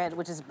great red,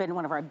 which has been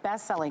one of our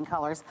best-selling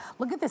colors.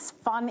 Look at this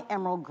fun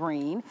emerald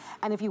green.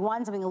 And if you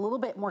want something a little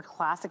bit more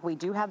classic, we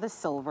do have the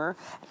silver.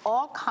 It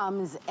all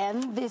comes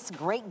in this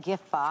great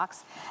gift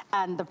box,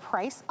 and the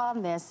price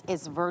on this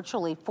is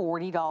virtually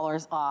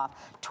 $40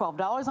 off.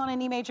 $12 on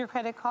any major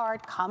credit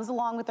card, comes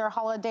along with our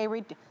holiday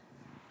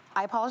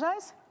I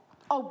apologize?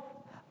 Oh,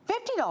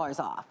 $50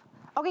 off.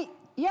 Okay,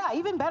 yeah,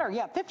 even better.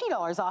 Yeah,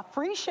 $50 off,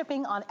 free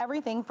shipping on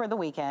everything for the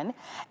weekend.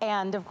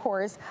 And of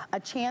course, a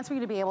chance for you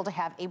to be able to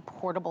have a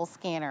portable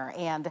scanner.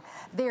 And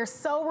they're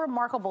so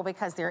remarkable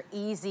because they're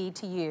easy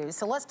to use.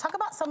 So let's talk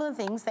about some of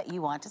the things that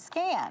you want to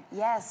scan.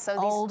 Yes, so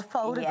these old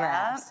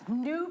photographs,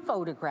 new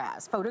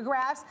photographs,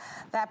 photographs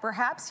that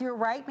perhaps you're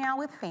right now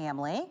with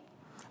family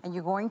and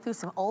you're going through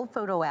some old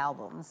photo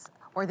albums,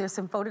 or there's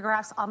some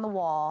photographs on the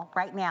wall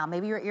right now.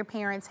 Maybe you're at your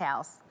parents'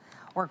 house,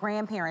 or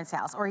grandparents'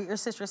 house, or your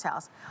sister's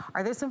house.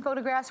 Are there some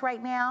photographs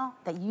right now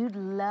that you'd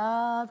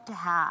love to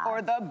have?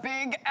 Or the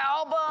big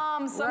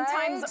album,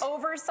 sometimes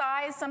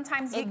oversized,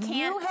 sometimes you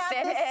can't fit it.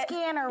 If you have the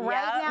scanner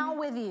right now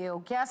with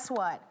you, guess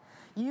what?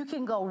 You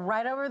can go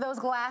right over those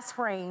glass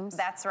frames.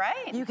 That's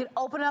right. You can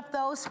open up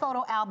those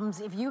photo albums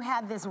if you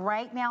had this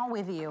right now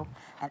with you.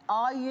 And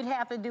all you'd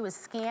have to do is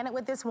scan it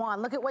with this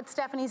wand. Look at what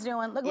Stephanie's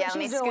doing. Look what she's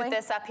doing. Yeah, let me scoot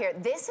this up here.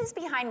 This is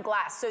behind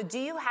glass. So do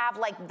you have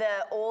like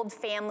the old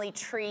family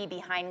tree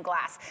behind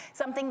glass?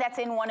 Something that's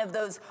in one of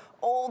those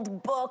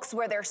old books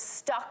where they're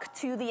stuck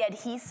to the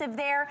adhesive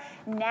there.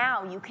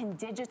 Now you can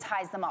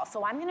digitize them all.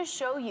 So I'm gonna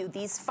show you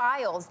these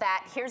files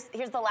that, here's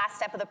the last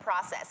step of the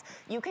process.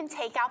 You can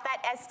take out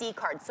that SD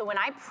card. So when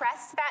I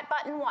pressed that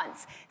button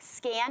once,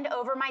 scanned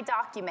over my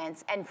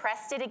documents, and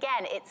pressed it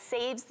again, it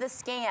saves the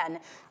scan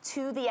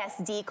to the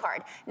SD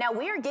card. Now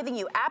we are giving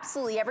you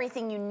absolutely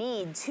everything you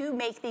need to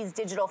make these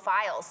digital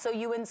files. So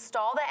you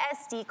install the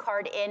SD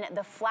card in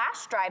the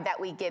flash drive that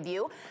we give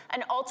you.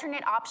 An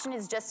alternate option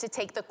is just to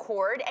take the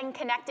cord and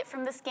connect it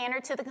from the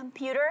scanner to the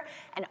computer,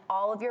 and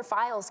all of your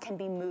files can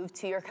be moved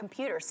to your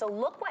computer. So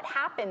look what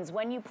happens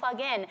when you plug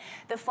in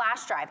the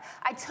flash drive.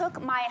 I took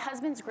my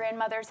husband's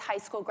grandmother's high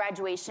school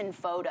graduation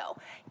photo.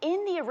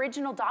 In the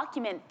original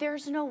document,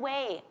 there's no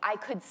way I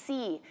could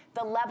see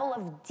the level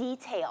of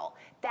detail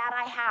that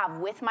I have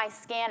with my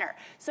scanner.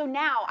 So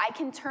now I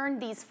can turn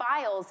these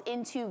files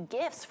into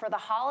gifts for the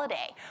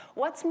holiday.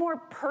 What's more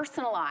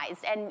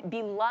personalized and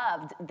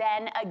beloved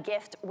than a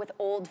gift with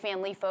old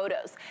family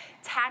photos?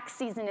 Tax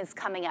season is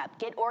coming up.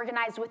 Get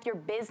organized with your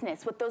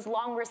business, with those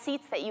long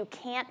receipts that you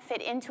can't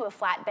fit into a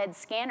flatbed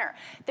scanner.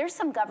 There's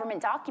some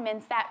government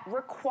documents that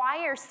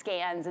require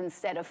scans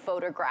instead of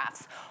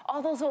photographs.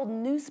 All those old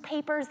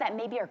newspapers that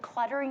maybe are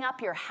cluttering up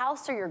your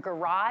house or your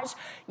garage,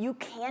 you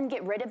can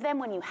get rid of them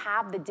when you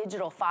have the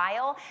digital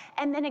file.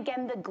 And then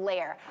again, the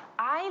glare.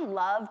 I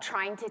love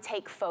trying to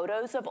take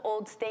photos of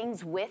old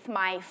things with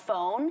my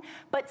phone,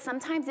 but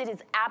sometimes it is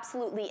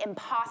absolutely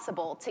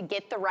impossible to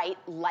get the right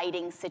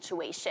lighting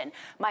situation.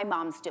 My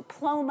mom's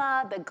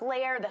diploma, the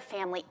glare, the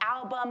family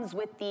albums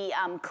with the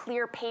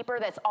clear paper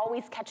that's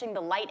always catching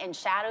the light and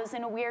shadows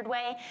in a weird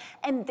way.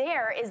 And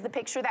there is the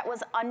picture that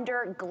was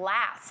under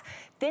glass.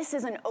 This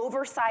is an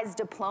oversized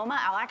diploma.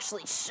 I'll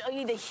actually show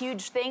you the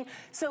huge thing.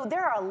 So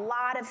there are a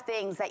lot of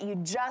things that you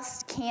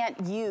just can't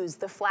use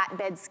the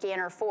flatbed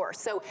scanner for.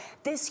 So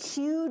this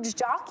huge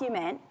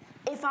document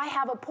If I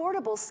have a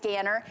portable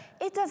scanner,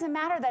 it doesn't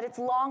matter that it's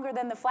longer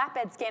than the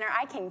flatbed scanner.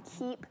 I can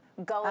keep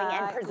going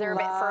and preserve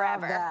it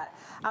forever. That.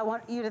 I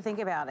want you to think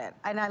about it.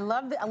 And I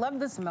love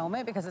this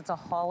moment because it's a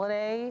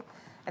holiday.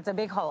 It's a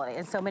big holiday.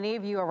 And so many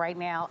of you are right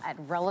now at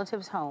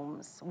relatives'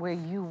 homes where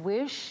you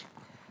wish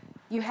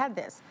you had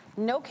this.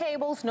 No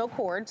cables, no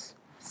cords,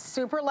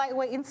 super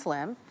lightweight and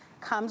slim,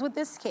 comes with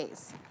this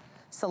case.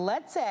 So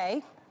let's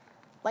say,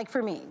 like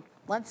for me,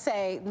 let's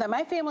say that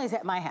my family's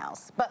at my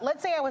house, but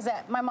let's say I was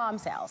at my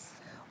mom's house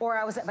or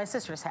I was at my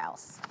sister's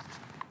house.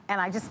 And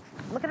I just,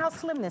 look at how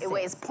slim this is. It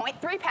weighs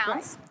 0.3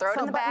 pounds, right? throw it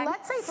in the bag.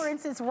 Let's say, for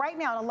instance, right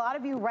now, and a lot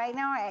of you right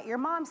now are at your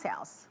mom's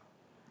house,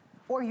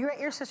 or you're at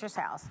your sister's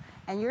house,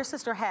 and your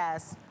sister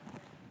has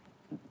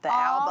the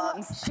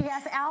albums. She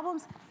has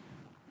albums.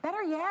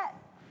 Better yet,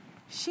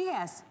 she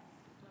has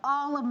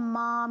all of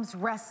mom's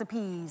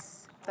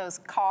recipes. Those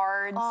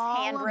cards,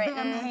 handwritten. All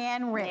of them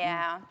handwritten.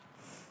 Yeah.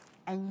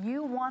 And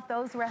you want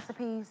those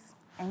recipes,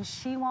 and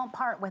she won't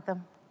part with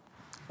them.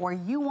 Or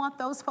you want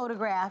those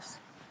photographs,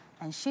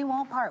 and she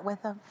won't part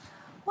with them.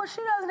 Well,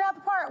 she doesn't have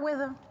to part with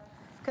them.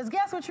 Because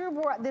guess what you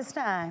brought this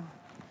time?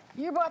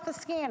 You brought the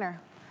scanner.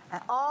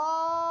 And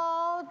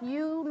all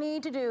you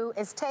need to do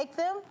is take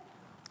them,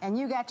 and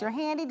you got your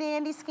handy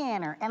dandy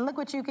scanner. And look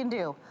what you can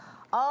do.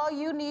 All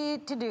you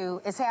need to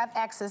do is have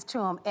access to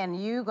them, and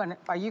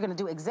are you gonna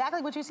do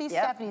exactly what you see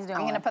Stephanie's doing?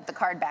 I'm gonna put the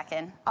card back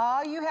in.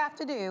 All you have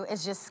to do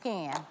is just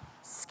scan.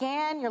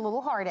 Scan your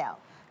little heart out.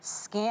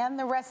 Scan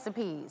the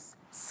recipes.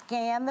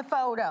 Scan the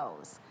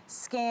photos.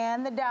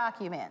 Scan the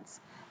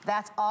documents.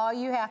 That's all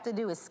you have to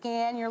do is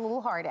scan your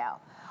little heart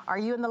out. Are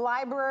you in the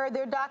library?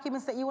 There are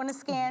documents that you want to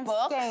scan.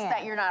 Books scan.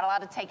 that you're not allowed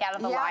to take out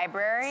of the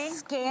library.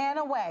 Scan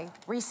away.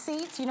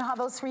 Receipts, you know how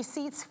those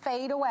receipts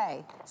fade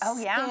away. Oh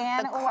yeah,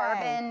 scan the away.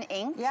 carbon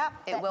ink, yep,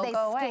 it will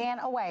go away. Scan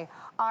away.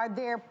 Are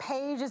there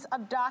pages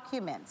of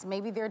documents?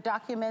 Maybe they're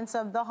documents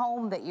of the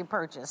home that you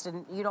purchased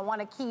and you don't want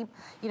to keep,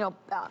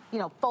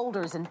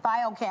 folders and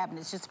file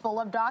cabinets just full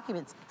of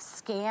documents.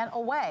 Scan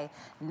away.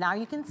 Now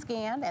you can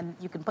scan and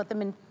you can put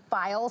them in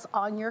files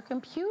on your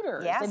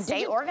computers. Yeah, and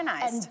stay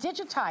organized. And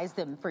digitize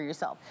them for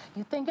yourself.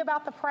 You think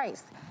about the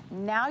price.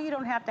 Now you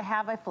don't have to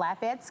have a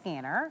flatbed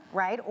scanner,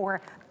 right?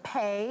 Or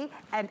pay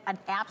an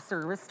app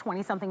service,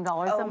 $20-something a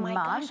month. Oh my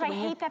gosh, I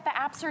hate that the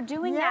apps are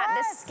doing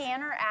that. The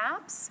scanner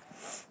apps.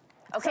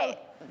 Okay,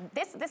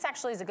 so, this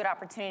actually is a good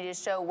opportunity to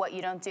show what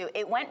you don't do.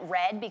 It went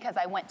red because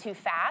I went too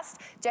fast.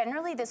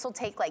 Generally, this will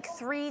take like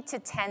 3 to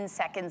 10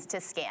 seconds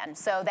to scan.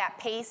 So that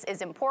pace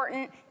is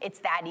important. It's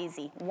that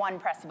easy. One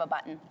press of a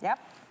button. Yep.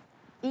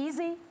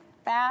 Easy,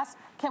 fast.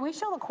 Can we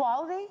show the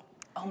quality?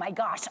 Oh my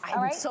gosh,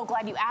 I'm so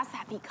glad you asked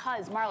that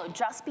because, Marlo,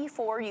 just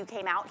before you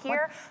came out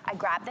here, I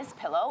grabbed this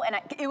pillow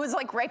and it was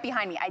like right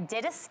behind me. I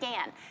did a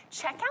scan.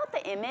 Check out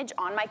the image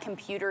on my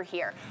computer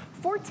here.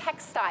 For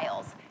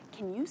textiles,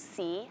 can you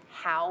see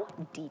how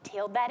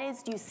detailed that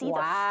is? Do you see the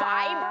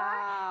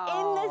fiber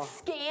in the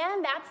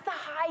scan? That's the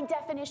high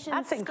definition scan.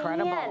 That's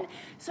incredible.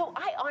 So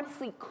I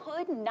honestly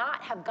could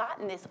not have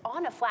gotten this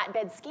on a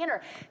flatbed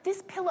scanner.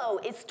 This pillow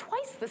is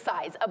twice the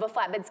size of a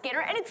flatbed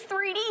scanner and it's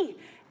 3D.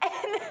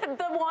 And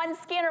the one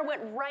scanner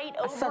went right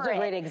over it. Such a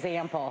great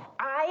example.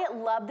 I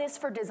love this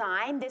for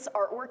design. This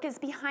artwork is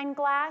behind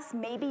glass.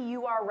 Maybe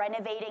you are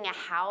renovating a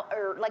house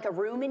or like a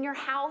room in your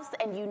house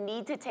and you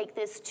need to take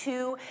this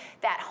to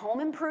that home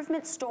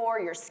improvement store.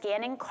 You're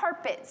scanning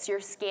carpets, you're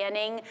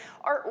scanning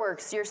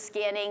artworks, you're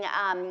scanning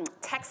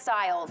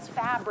textiles,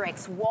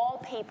 fabrics,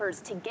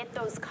 wallpapers to get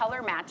those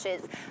color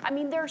matches. I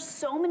mean, there's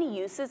so many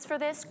uses for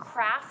this.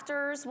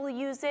 Crafters will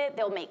use it.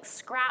 They'll make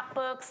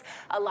scrapbooks.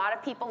 A lot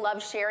of people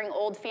love sharing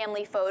old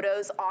family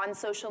photos on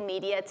social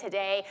media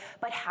today,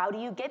 but how do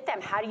you get them?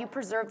 How do you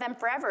preserve them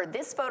forever?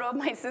 This photo of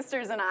my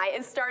sisters and I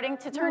is starting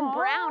to turn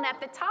brown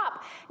at the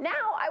top.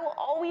 Now I will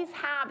always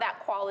have that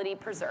quality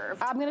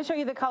preserved. I'm gonna show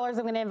you the colors.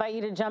 I'm gonna invite you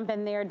to jump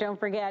in there. Don't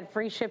forget,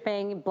 free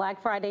shipping, Black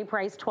Friday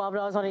price,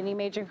 $12 on any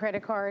major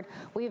credit card.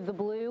 We have the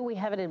blue, we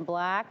have it in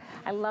black.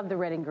 I love the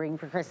red and green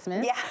for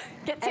Christmas. Yeah,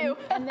 get two.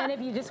 And then if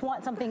you just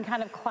want something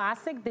kind of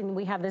classic, then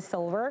we have the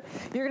silver.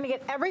 You're gonna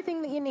get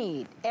everything that you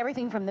need.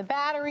 Everything from the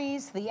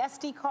batteries, the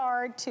SD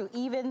card, to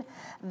even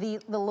the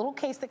little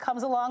case that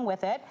comes along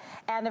with it.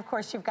 And of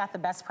course, you've got the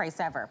best price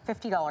ever,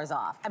 $50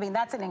 off. I mean,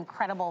 that's an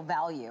incredible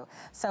value.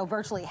 So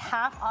virtually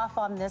half off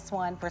on this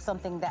one for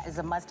something that is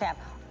a must-have.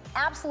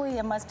 Absolutely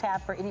a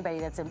must-have for anybody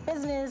that's in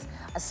business,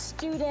 a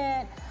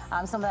student,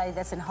 somebody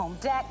that's in home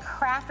deck.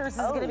 Crafters is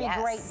going to be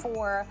great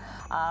for.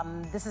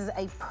 This is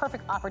a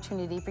perfect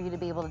opportunity for you to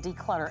be able to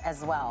declutter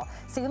as well.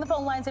 See you on the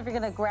phone lines if you're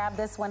going to grab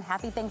this one.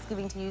 Happy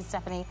Thanksgiving to you,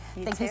 Stephanie.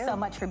 Thank you so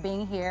much for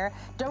being here.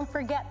 Don't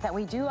forget that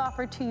we do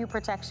offer to you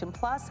Protection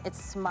Plus.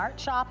 It's smart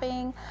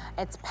shopping.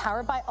 It's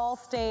powered by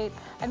Allstate,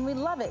 and we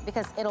love it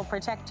because it'll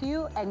protect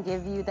you and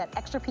give you that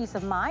extra peace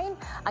of mind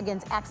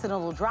against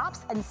accidental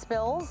drops and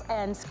spills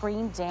and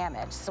screen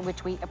damage, so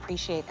which we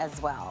appreciate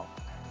as well.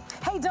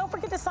 Hey, don't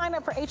forget to sign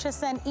up for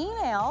HSN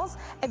emails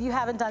if you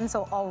haven't done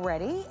so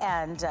already,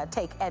 and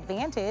take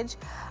advantage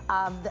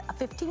of the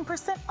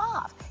 15%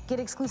 off. Get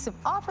exclusive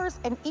offers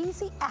and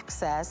easy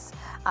access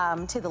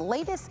to the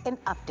latest in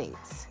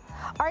updates.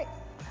 All right,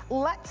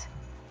 let's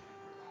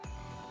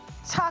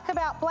talk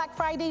about Black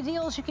Friday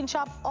deals. You can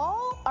shop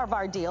all of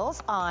our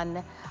deals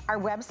on our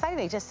website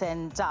at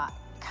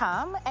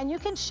hsn.com, and you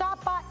can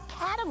shop by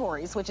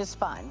categories, which is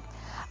fun.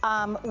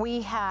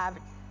 We have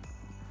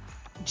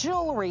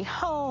jewelry,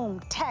 home,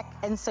 tech,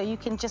 and so you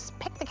can just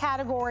pick the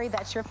category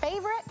that's your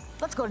favorite.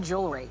 Let's go to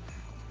jewelry.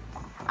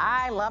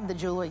 I love the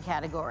jewelry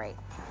category.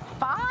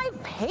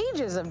 5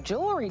 pages of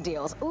jewelry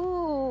deals.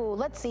 Ooh,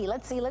 let's see.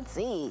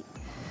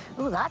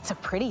 Ooh, lots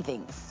of pretty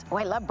things. Oh,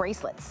 I love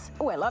bracelets.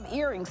 Oh, I love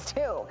earrings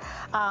too.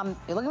 You're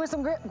looking for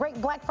some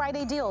great Black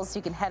Friday deals,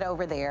 you can head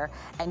over there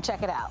and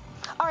check it out.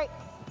 All right,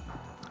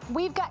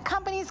 we've got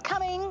companies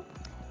coming,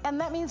 and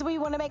that means we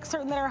want to make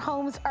certain that our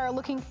homes are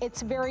looking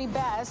its very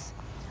best.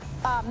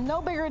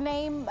 No bigger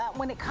name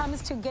when it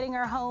comes to getting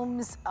our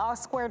homes all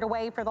squared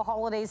away for the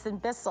holidays than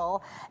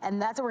Bissell,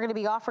 and that's what we're going to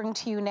be offering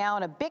to you now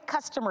in a big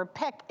customer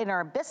pick in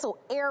our Bissell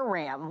Air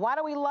Ram. Why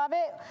do we love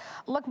it?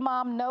 Look,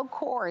 Mom, no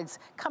cords.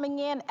 Coming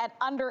in at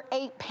under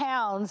 8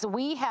 pounds,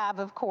 we have,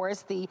 of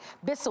course, the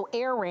Bissell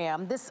Air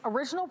Ram. This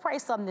original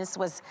price on this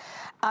was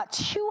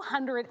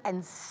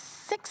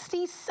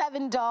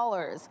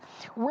 $267.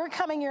 We're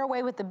coming your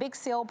way with the big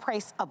sale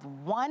price of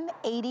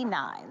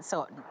 $189.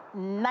 So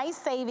nice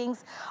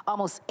savings,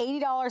 almost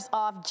 $80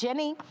 off.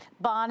 Jenny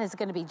Bond is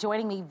going to be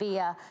joining me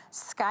via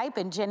Skype.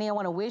 And Jenny, I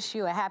want to wish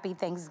you a happy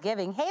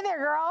Thanksgiving. Hey there,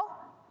 girl.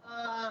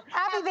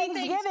 Happy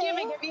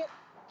Thanksgiving.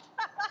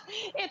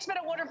 It's been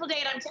a wonderful day,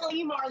 and I'm telling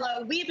you,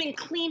 Marlo, we have been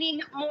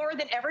cleaning more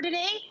than ever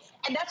today,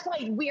 and that's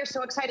why we are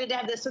so excited to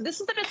have this. So this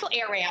is the Bissell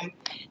Air Ram.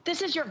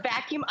 This is your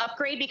vacuum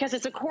upgrade because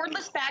it's a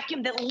cordless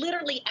vacuum that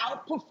literally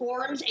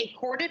outperforms a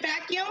corded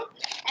vacuum,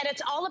 and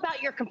it's all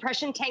about your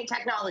compression tank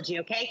technology,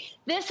 okay?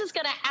 This is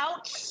gonna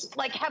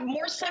have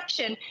more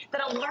suction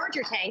than a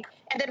larger tank.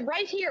 And then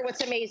right here,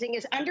 what's amazing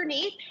is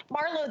underneath,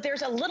 Marlo,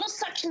 there's a little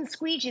suction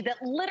squeegee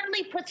that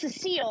literally puts a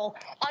seal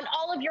on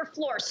all of your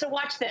floors. So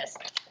watch this,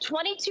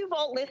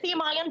 22-volt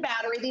lithium-ion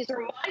battery. These are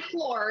my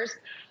floors.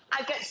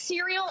 I've got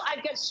cereal,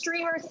 I've got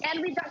streamers,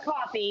 and we've got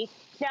coffee.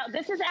 Now,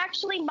 this is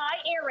actually my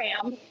Air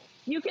Ram.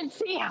 You can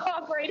see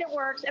how great it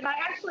works. And I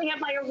actually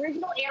have my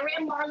original Air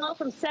Ram, Marlo,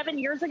 from 7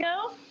 years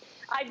ago.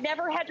 I've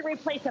never had to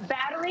replace a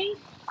battery.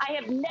 I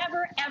have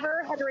never,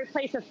 ever had to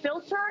replace a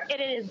filter, and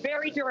it is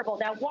very durable.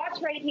 Now,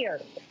 watch right here.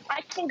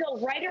 I can go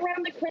right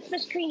around the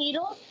Christmas tree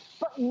needle,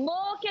 but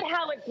look at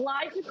how it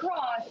glides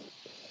across.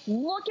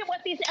 Look at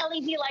what these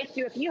LED lights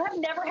do. If you have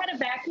never had a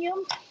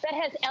vacuum that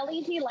has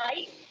LED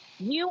lights,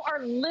 you are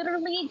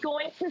literally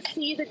going to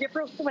see the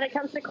difference when it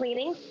comes to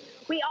cleaning.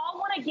 We all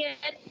want to get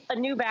a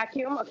new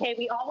vacuum, okay?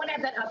 We all want to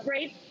have that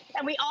upgrade,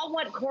 and we all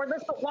want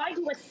cordless, but why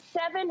do a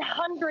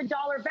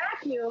 $700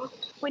 vacuum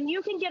when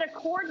you can get a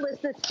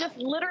cordless that's just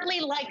literally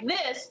like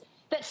this,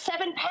 that's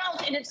 7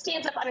 pounds, and it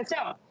stands up on its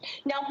own?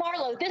 Now,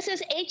 Marlo, this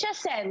is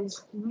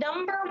HSN's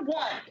number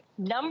one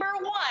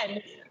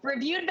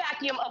reviewed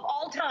vacuum of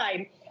all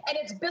time, and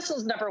it's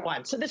Bissell's number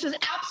 1. So this is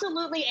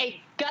absolutely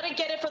a gotta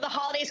get it for the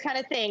holidays kind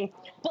of thing.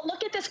 But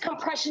look at this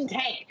compression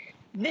tank.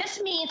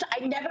 This means I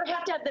never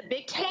have to have the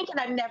big tank, and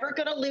I'm never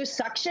gonna lose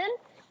suction.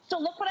 So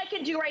look what I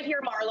can do right here,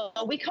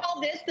 Marlo. We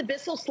call this the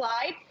Bissell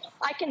slide.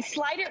 I can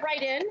slide it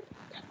right in.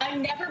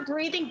 I'm never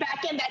breathing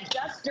back in that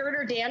dust, dirt,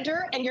 or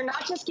dander, and you're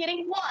not just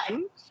getting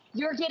 1,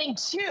 you're getting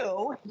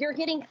 2, you're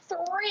getting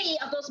 3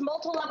 of those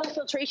multi-level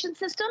filtration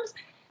systems.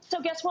 So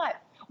guess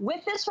what?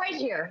 With this right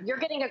here, you're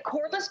getting a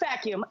cordless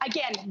vacuum.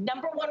 Again,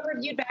 number 1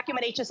 reviewed vacuum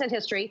in HSN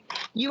history.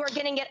 You are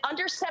getting it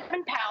under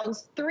 7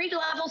 pounds, 3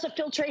 levels of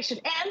filtration,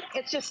 and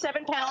it's just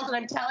 7 pounds, and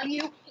I'm telling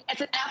you,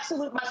 it's an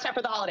absolute must-have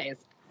for the holidays.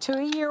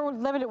 2-year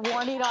limited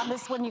warranty on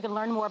this one. You can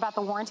learn more about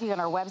the warranty on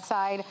our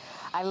website.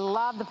 I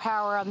love the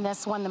power on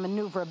this one, the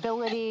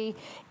maneuverability,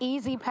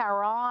 easy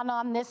power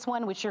on this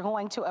one, which you're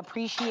going to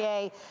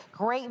appreciate.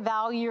 Great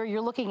value. You're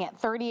looking at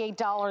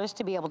 $38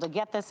 to be able to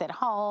get this at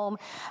home.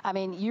 I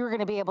mean, you're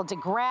going to be able to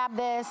grab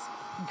this,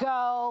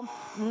 go,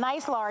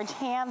 nice large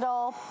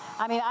handle.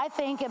 I mean, I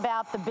think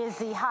about the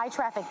busy high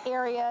traffic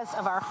areas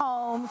of our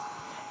homes,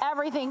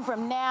 everything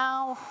from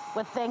now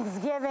with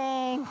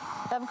Thanksgiving,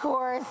 of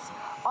course,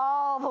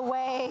 all the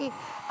way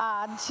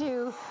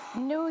to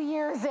New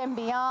Year's and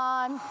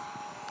beyond.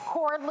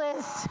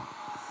 Cordless,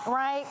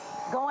 right?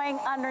 Going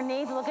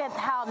underneath. Look at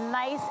how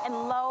nice and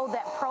low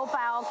that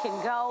profile can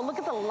go. Look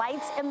at the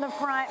lights in the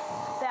front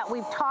that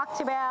we've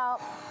talked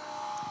about.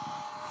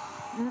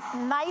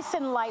 Nice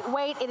and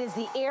lightweight. It is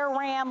the Air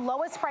Ram,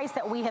 lowest price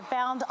that we have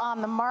found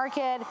on the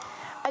market.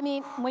 I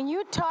mean, when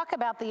you talk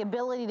about the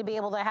ability to be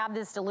able to have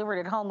this delivered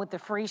at home with the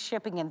free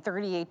shipping and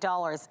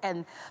 $38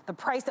 and the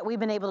price that we've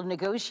been able to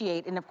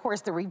negotiate, and of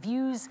course the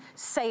reviews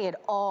say it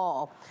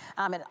all,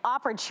 an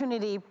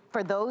opportunity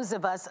for those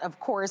of us, of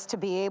course, to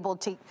be able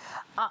to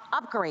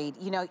upgrade.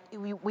 You know,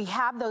 we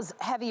have those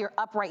heavier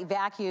upright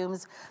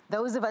vacuums,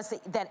 those of us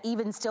that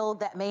even still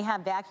that may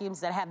have vacuums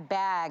that have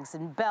bags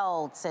and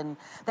belts and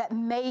that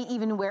may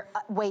even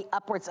weigh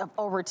upwards of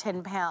over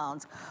 10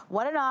 pounds.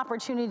 What an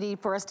opportunity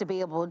for us to be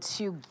able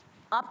to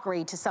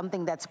upgrade to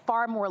something that's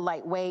far more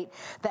lightweight,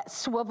 that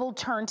swivel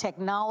turn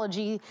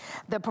technology,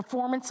 the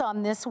performance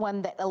on this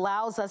one that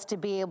allows us to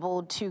be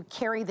able to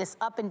carry this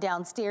up and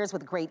down stairs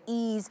with great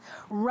ease,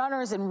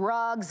 runners and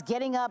rugs,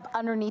 getting up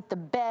underneath the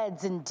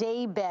beds and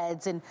day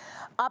beds and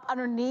up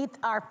underneath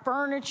our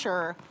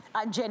furniture,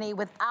 Jenny,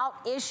 without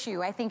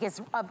issue, I think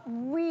is of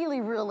really,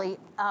 really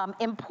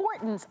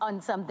importance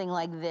on something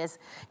like this,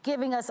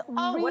 giving us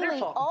really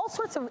wonderful. all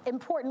sorts of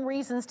important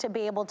reasons to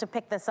be able to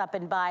pick this up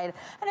and buy it,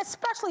 and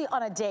especially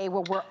on a day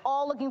where we're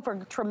all looking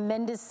for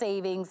tremendous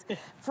savings,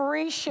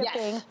 free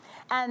shipping, Yes.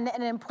 and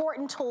an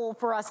important tool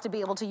for us to be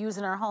able to use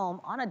in our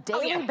home on a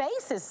daily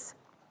basis.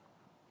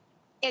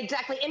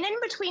 Exactly. And in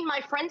between my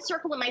friend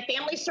circle and my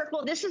family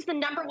circle, this is the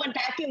 #1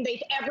 vacuum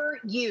they've ever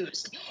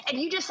used. And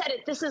you just said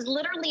it, this is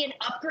literally an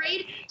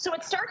upgrade. So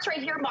it starts right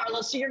here,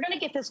 Marlo. So you're going to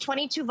get this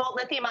 22-volt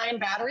lithium-ion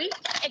battery.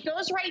 It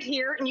goes right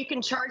here and you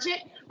can charge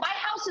it. My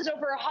house is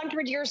over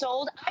 100 years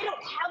old. I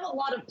don't have a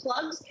lot of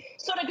plugs.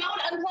 So to go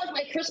and unplug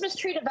my Christmas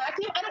tree to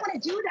vacuum, I don't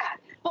want to do that.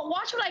 But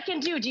watch what I can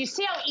do. Do you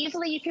see how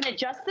easily you can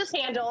adjust this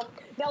handle?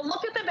 Now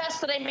look at the vest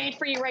that I made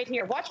for you right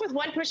here. Watch with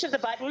one push of the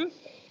button.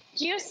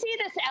 Do you see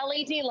this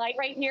LED light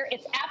right here?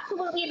 It's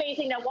absolutely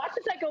amazing. Now watch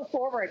as I go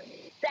forward.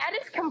 That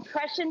is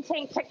compression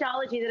tank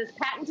technology that is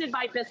patented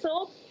by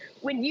Bissell.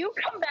 When you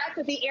come back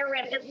with the air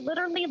ramp, it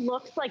literally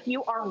looks like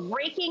you are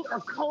raking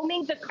or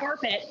combing the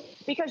carpet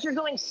because you're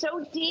going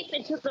so deep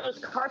into those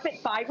carpet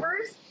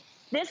fibers.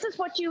 This is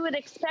what you would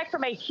expect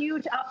from a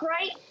huge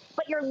upright,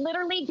 but you're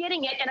literally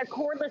getting it in a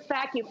cordless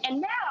vacuum.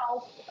 And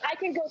now I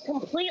can go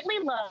completely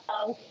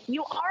low.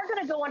 You are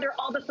going to go under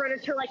all the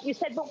furniture, like you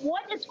said, but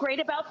what is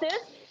great about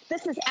this?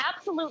 This is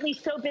absolutely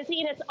so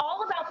busy, and it's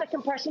all about the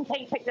compression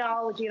tank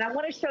technology, and I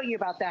want to show you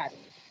about that.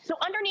 So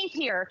underneath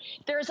here,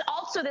 there's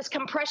also this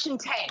compression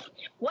tank.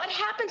 What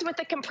happens with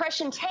the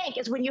compression tank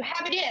is when you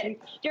have it in,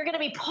 you're going to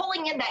be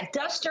pulling in that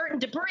dust, dirt,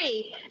 and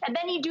debris, and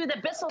then you do the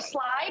Bissell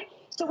slide.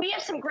 So we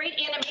have some great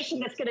animation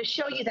that's going to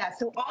show you that.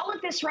 So all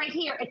of this right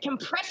here, it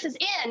compresses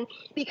in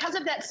because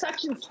of that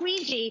suction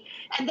squeegee,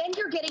 and then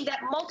you're getting that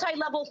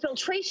multi-level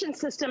filtration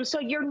system, so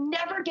you're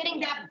never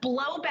getting that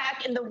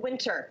blowback in the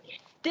winter.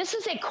 This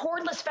is a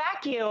cordless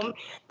vacuum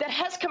that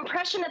has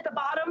compression at the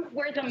bottom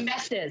where the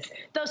mess is.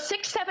 Those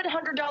 $600,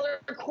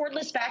 $700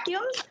 cordless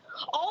vacuums,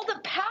 all the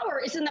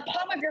power is in the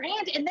palm of your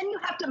hand, and then you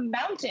have to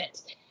mount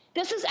it.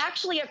 This is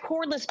actually a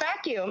cordless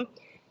vacuum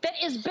that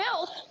is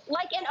built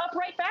like an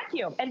upright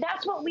vacuum, and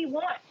that's what we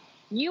want.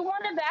 You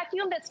want a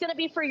vacuum that's going to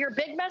be for your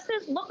big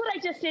messes? Look what I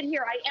just did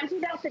here. I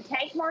emptied out the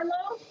tank,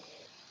 Marlo.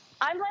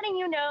 I'm letting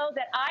you know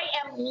that I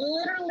am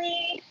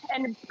literally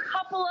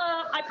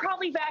I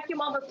probably vacuum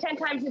almost 10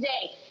 times a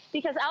day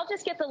because I'll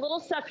just get the little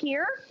stuff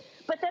here,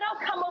 but then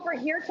I'll come over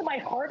here to my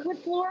hardwood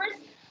floors.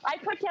 I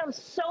put down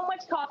so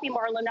much coffee,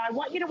 Marla. Now I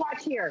want you to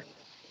watch here.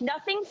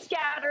 Nothing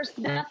scatters,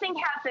 nothing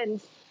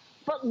happens,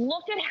 but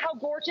look at how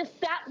gorgeous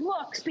that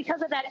looks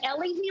because of that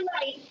LED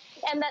light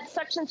and that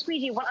suction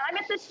squeegee. When I'm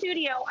at the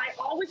studio, I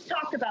always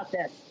talk about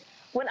this.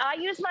 When I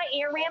use my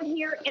air ram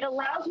here, it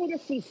allows me to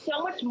see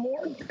so much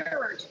more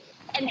dirt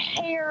and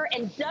hair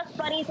and dust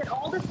bunnies and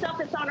all the stuff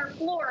that's on our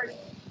floors.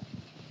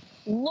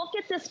 Look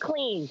at this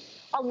clean.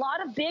 A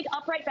lot of big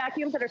upright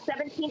vacuums that are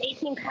 17,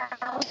 18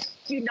 pounds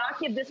do not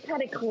give this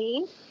kind of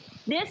clean.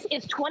 This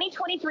is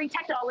 2023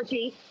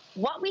 technology.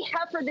 What we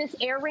have for this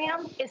air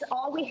ram is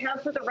all we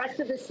have for the rest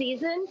of the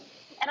season.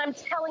 And I'm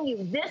telling you,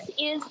 this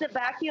is the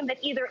vacuum that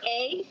either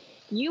A,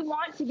 you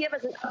want to give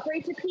as an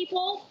upgrade to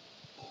people,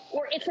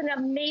 or it's an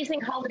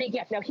amazing holiday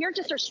gift. Now here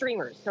just are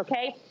streamers,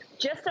 okay?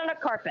 Just on a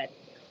carpet.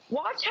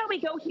 Watch how we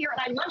go here,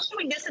 and I love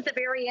showing this at the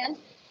very end.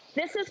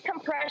 This is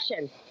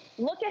compression.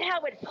 Look at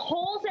how it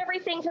pulls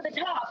everything to the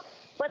top,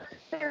 but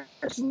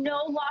there's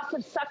no loss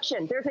of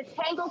suction. There's a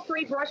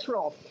tangle-free brush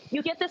roll.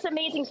 You get this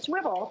amazing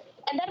swivel,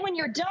 and then when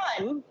you're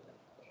done,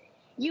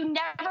 you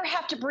never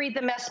have to breathe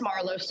the mess,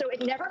 Marlo, so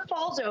it never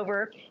falls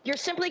over. You're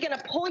simply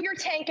gonna pull your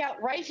tank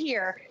out right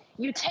here.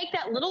 You take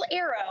that little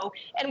arrow,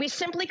 and we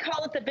simply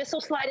call it the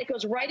Bissell slide. It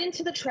goes right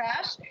into the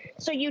trash,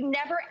 so you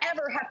never,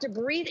 ever have to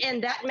breathe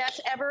in that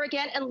mess ever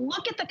again. And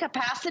look at the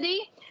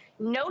capacity.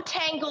 No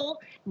tangle,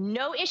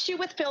 no issue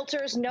with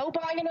filters, no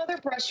buying another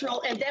brush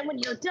roll. And then when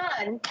you're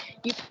done,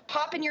 you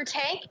pop in your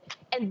tank,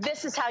 and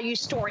this is how you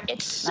store it.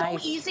 It's so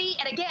easy.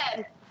 And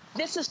again,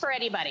 This is for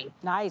anybody.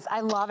 Nice, I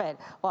love it.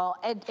 Well,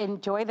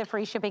 enjoy the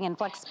free shipping and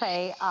flex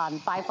pay on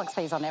 5 flex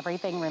pays on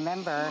everything.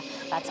 Remember,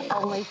 that's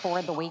only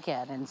for the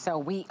weekend. And so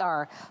we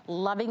are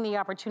loving the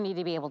opportunity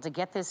to be able to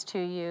get this to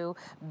you.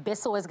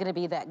 Bissell is gonna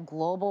be that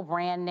global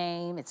brand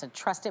name. It's a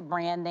trusted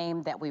brand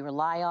name that we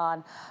rely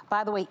on.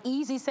 By the way,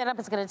 easy setup.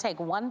 It's gonna take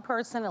one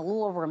person a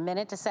little over a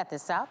minute to set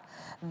this up.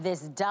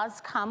 This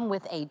does come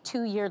with a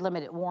 2-year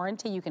limited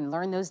warranty. You can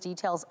learn those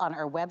details on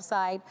our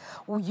website.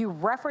 You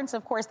reference,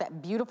 of course,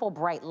 that beautiful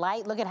bright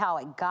light. Look at how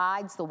it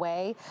guides the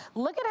way.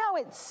 Look at how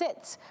it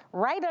sits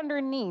right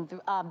underneath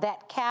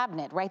that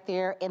cabinet right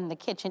there in the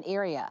kitchen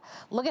area.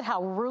 Look at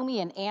how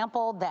roomy and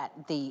ample that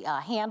the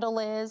handle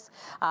is,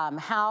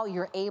 how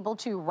you're able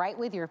to, right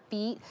with your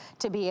feet,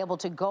 to be able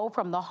to go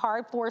from the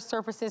hard floor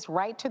surfaces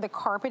right to the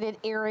carpeted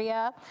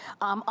area.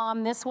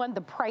 On this one,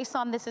 the price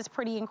on this is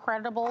pretty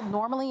incredible.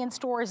 Normally in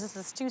stores, this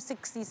is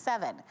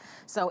 $267.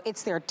 So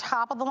it's their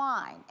top of the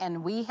line.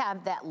 And we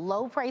have that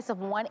low price of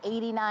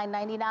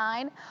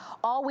 $189.99.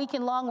 All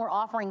weekend long, we're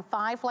offering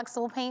 5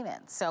 flexible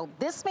payments. So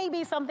this may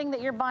be something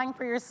that you're buying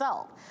for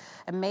yourself.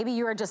 And maybe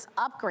you're just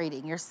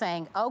upgrading. You're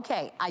saying,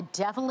 okay, I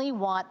definitely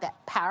want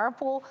that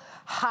powerful,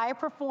 high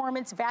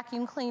performance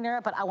vacuum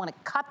cleaner, but I want to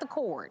cut the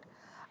cord.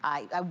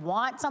 I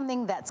want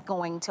something that's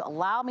going to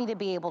allow me to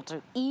be able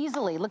to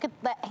easily, look at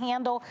that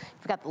handle.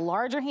 You've got the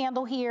larger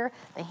handle here,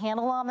 the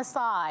handle on the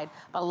side,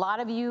 but a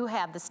lot of you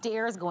have the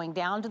stairs going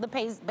down to the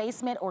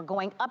basement or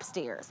going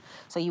upstairs.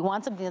 So you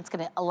want something that's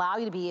gonna allow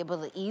you to be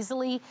able to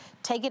easily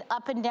take it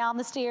up and down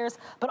the stairs,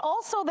 but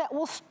also that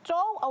will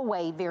stow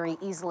away very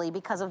easily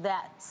because of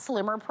that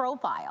slimmer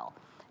profile.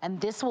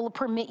 And this will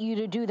permit you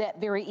to do that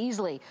very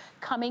easily.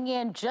 Coming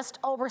in just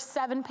over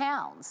 7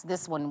 pounds,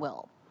 this one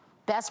will.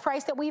 Best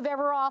price that we've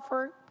ever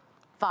offered,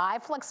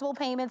 5 flexible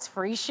payments,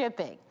 free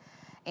shipping.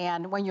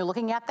 And when you're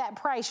looking at that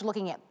price, you're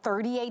looking at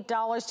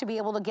 $38 to be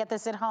able to get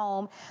this at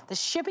home. The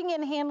shipping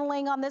and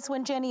handling on this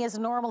one, Jenny, is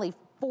normally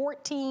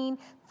 $14,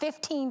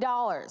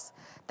 $15.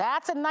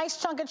 That's a nice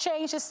chunk of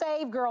change to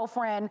save,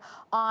 girlfriend,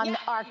 on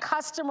our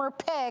customer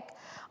pick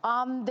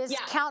on this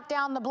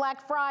countdown to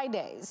Black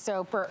Fridays.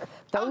 So for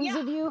those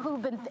of you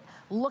who've been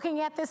looking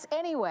at this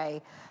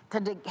anyway,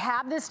 to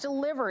have this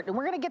delivered, and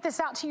we're gonna get this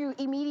out to you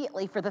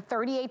immediately for the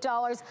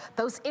 $38,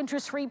 those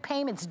interest-free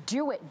payments,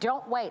 do it,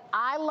 don't wait.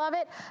 I love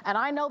it, and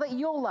I know that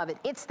you'll love it.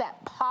 It's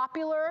that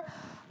popular,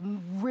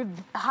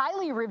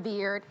 highly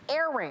revered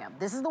AirRam.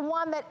 This is the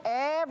one that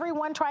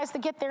everyone tries to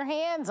get their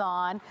hands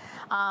on,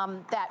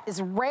 that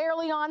is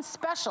rarely on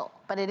special,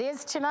 but it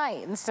is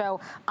tonight. And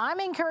so I'm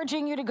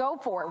encouraging you to go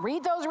for it.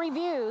 Read those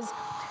reviews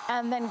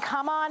and then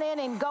come on in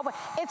and go.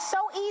 It's so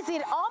easy,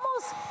 it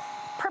almost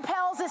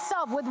propels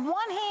itself with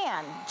one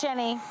hand,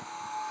 Jenny.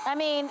 I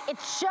mean, it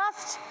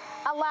just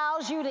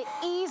allows you to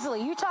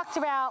easily, you talked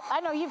about, I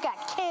know you've got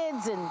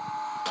kids and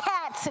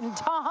cats and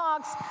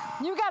dogs.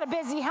 You got a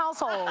busy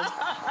household.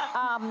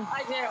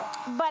 I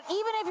do. But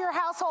even if your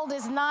household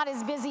is not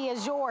as busy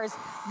as yours,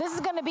 this is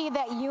gonna be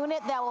that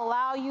unit that will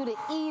allow you to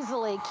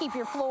easily keep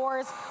your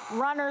floors,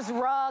 runners,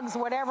 rugs,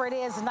 whatever it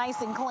is, nice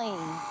and clean.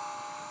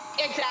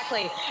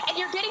 Exactly. And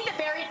you're getting the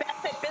very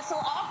best that Bissell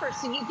offers,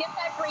 so you get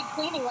that great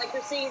cleaning like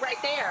you're seeing right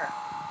there.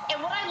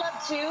 And what I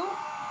love too,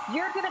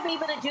 you're going to be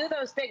able to do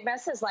those big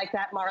messes like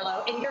that,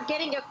 Marlo, and you're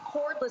getting a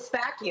cordless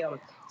vacuum.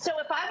 So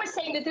if I was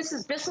saying that this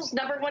is Bissell's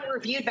 #1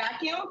 reviewed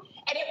vacuum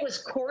and it was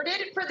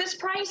corded for this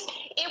price,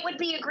 it would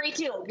be a great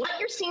deal. What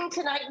you're seeing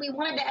tonight, we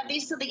wanted to have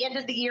these till the end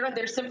of the year, and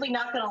they're simply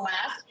not going to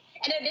last.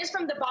 And it is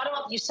from the bottom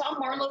up. You saw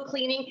Marlo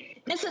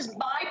cleaning. This is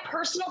my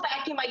personal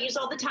vacuum I use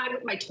all the time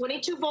with my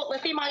 22-volt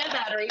lithium-ion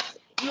battery.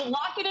 You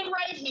lock it in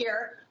right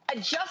here,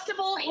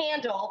 adjustable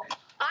handle.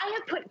 I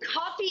have put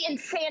coffee and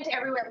sand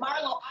everywhere.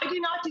 Marlo, I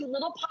do not do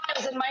little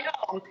piles in my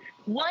home.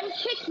 One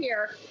kick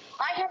here,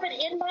 I have it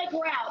in my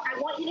grout. I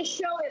want you to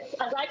show it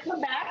as I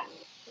come back.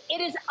 It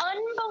is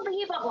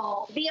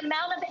unbelievable the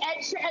amount of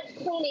edge-to-edge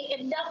cleaning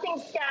and nothing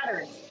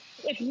scatters.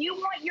 If you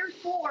want your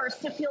floors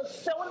to feel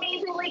so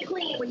amazingly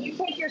clean when you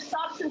take your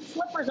socks and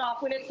slippers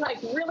off when it's like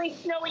really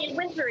snowy and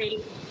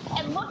wintry,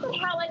 and look at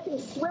how I can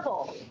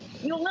swivel.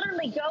 You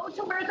literally go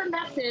to where the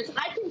mess is.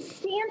 I can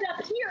stand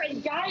up here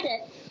and guide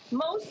it.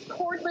 Most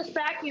cordless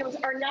vacuums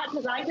are not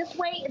designed this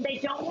way, and they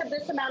don't have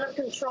this amount of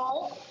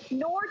control,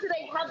 nor do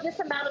they have this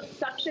amount of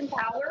suction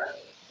power.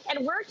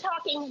 And we're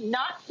talking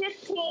not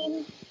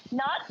 15,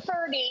 not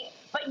 30,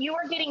 but you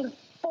are getting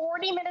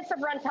 40 minutes of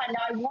runtime.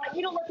 Now, I want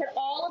you to look at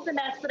all of the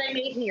mess that I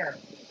made here.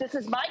 This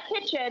is my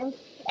kitchen,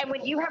 and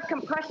when you have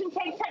compression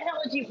tank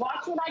technology,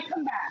 watch when I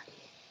come back.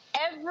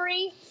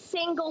 Every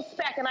single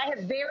speck, and I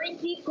have very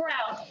deep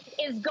grout,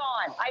 is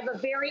gone. I have a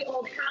very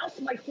old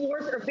house. My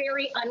floors are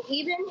very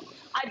uneven.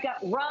 I've got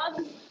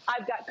rugs.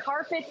 I've got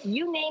carpets.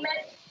 You name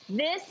it.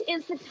 This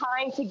is the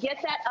time to get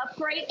that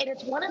upgrade, and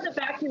it's one of the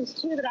vacuums,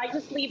 too, that I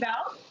just leave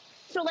out.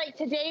 So, like,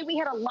 today we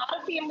had a lot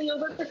of family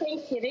over for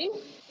Thanksgiving.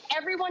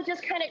 Everyone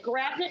just kind of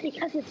grabbed it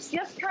because it's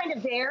just kind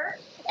of there,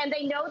 and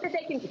they know that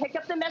they can pick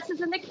up the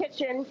messes in the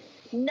kitchen.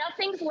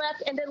 Nothing's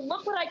left, and then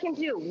look what I can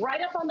do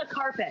right up on the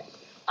carpet.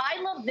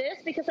 I love this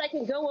because I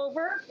can go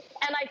over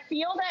and I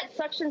feel that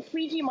suction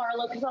squeegee,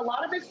 Marlo, because a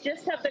lot of us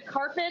just have the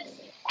carpets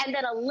and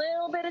then a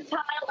little bit of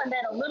tile and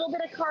then a little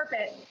bit of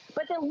carpet.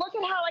 But then look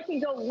at how I can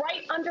go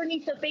right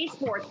underneath the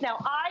baseboards. Now,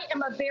 I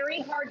am a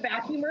very hard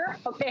vacuumer,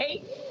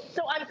 okay?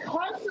 So I'm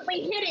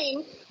constantly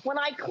hitting when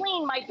I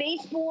clean my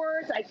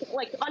baseboards,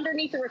 like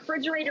underneath the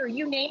refrigerator,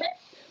 you name it.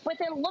 But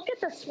then look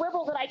at the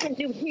swivel that I can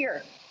do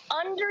here.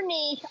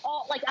 Underneath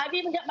all, like I've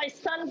even got my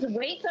son's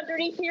weights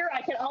underneath here.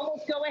 I can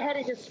almost go ahead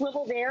and just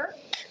swivel there.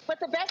 But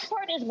the best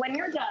part is when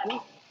you're done,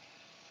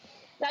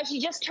 guys,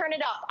 you just turn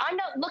it off. I'm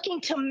not looking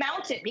to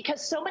mount it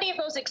because so many of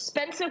those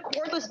expensive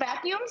cordless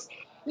vacuums,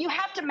 you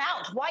have to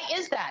mount. Why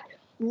is that?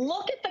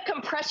 Look at the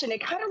compression.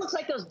 It kind of looks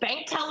like those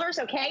bank tellers,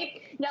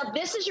 okay? Now,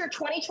 this is your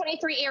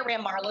 2023 Air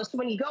Ram, Marlo. So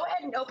when you go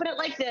ahead and open it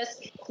like this,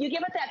 you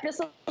give it that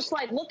Bissell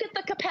slide. Look at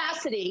the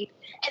capacity,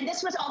 and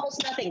this was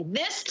almost nothing.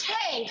 This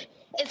tank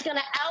is going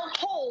to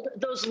outhold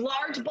those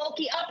large,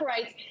 bulky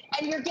uprights,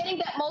 and you're getting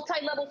that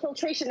multi-level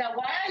filtration. Now,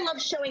 why I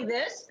love showing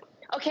this,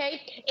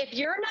 okay, if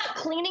you're not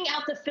cleaning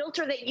out the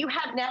filter that you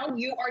have now,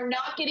 you are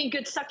not getting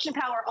good suction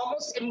power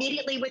almost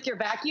immediately with your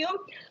vacuum.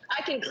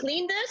 I can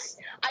clean this,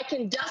 I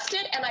can dust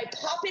it, and I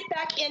pop it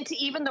back into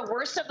even the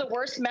worst of the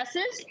worst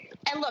messes.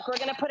 And look, we're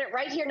gonna put it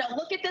right here. Now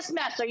look at this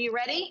mess, are you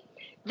ready?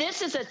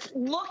 This is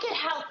look at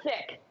how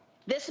thick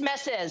this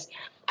mess is.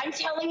 I'm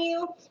telling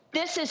you,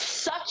 this is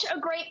such a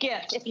great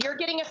gift. If you're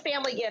getting a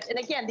family gift, and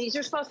again, these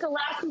are supposed to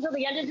last until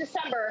the end of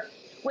December.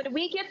 When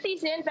we get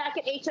these in back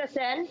at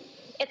HSN,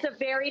 it's a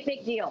very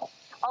big deal.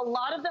 A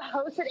lot of the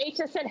hosts at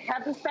HSN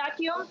have this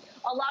vacuum.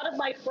 A lot of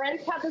my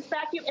friends have this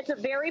vacuum. It's a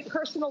very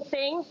personal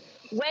thing.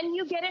 When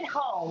you get it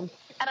home,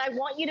 and I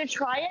want you to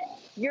try it,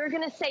 you're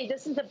going to say,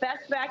 this is the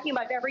best vacuum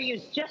I've ever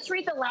used. Just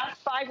read the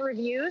last 5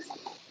 reviews.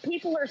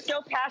 People are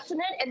so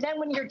passionate. And then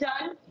when you're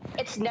done,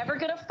 it's never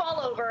going to fall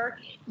over.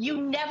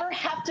 You never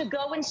have to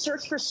go and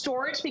search for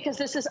storage because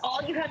this is all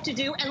you have to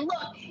do. And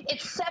look,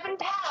 it's 7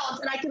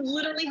 pounds and I can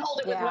literally hold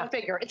it with one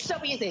finger. It's so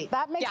easy.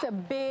 That makes a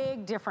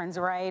big difference,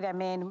 right? I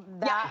mean,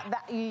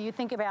 that you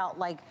think about,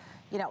 like,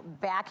 you know,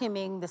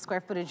 vacuuming the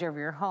square footage of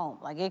your home.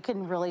 Like, it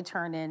can really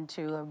turn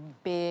into a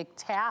big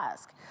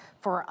task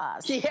for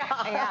us.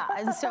 Yeah.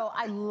 And so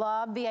I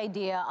love the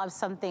idea of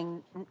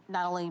something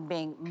not only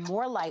being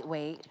more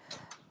lightweight,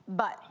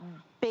 but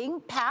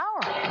being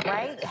powerful,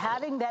 right?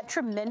 Having that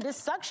tremendous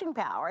suction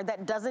power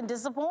that doesn't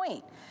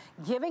disappoint,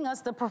 giving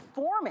us the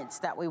performance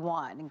that we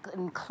want,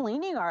 and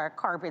cleaning our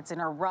carpets and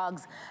our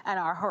rugs and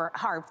our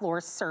hard floor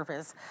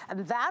surface.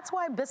 And that's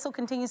why Bissell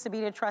continues to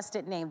be the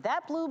trusted name.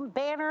 That blue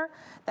banner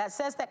that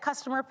says that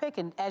customer pick,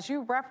 and as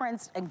you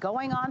referenced, and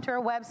going onto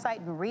our website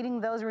and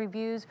reading those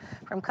reviews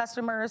from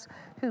customers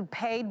who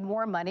paid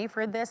more money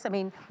for this. I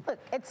mean, look,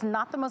 it's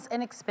not the most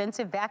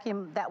inexpensive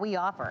vacuum that we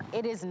offer.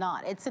 It is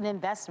not. It's an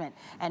investment.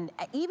 And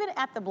even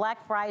at the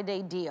Black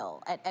Friday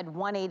deal at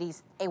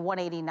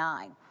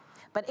 $189,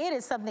 but it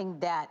is something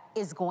that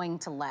is going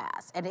to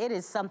last, and it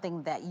is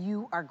something that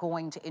you are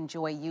going to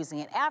enjoy using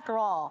it. After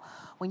all,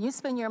 when you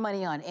spend your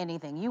money on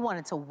anything, you want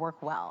it to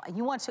work well, and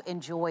you want to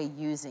enjoy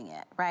using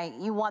it, right?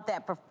 You want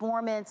that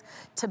performance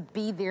to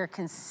be there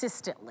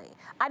consistently.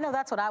 I know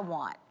that's what I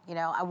want. You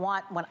know, I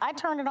want, when I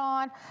turn it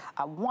on,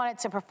 I want it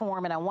to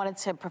perform, and I want it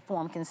to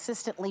perform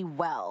consistently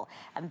well.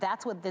 And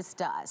that's what this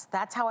does.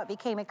 That's how it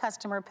became a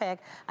customer pick.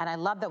 And I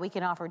love that we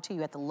can offer it to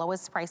you at the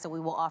lowest price that we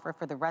will offer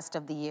for the rest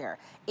of the year.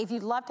 If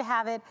you'd love to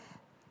have it,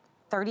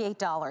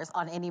 $38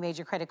 on any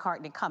major credit card,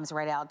 and it comes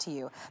right out to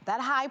you.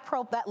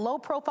 That low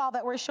profile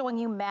that we're showing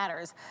you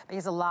matters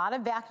because a lot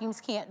of vacuums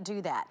can't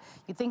do that.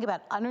 You think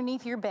about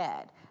underneath your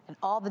bed and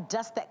all the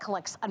dust that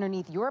collects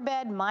underneath your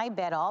bed, my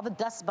bed, all the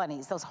dust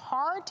bunnies, those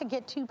hard to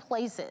get to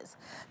places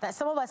that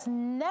some of us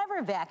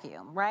never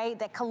vacuum, right?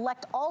 That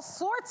collect all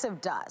sorts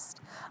of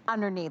dust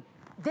underneath.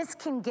 This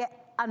can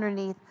get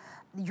underneath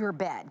your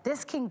bed.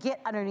 This can get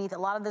underneath a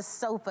lot of the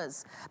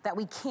sofas that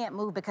we can't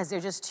move because they're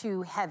just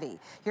too heavy.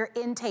 Your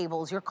end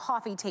tables, your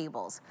coffee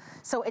tables.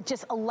 So it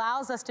just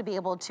allows us to be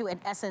able to,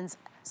 in essence,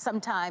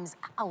 sometimes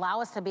allow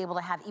us to be able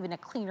to have even a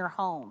cleaner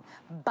home.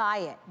 Buy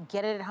it,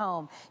 get it at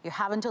home. You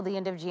have until the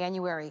end of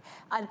January.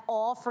 An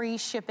all-free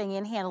shipping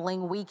and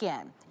handling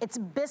weekend. It's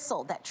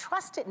Bissell, that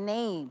trusted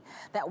name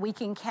that we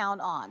can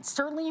count on.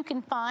 Certainly you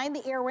can find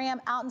the Air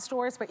Ram out in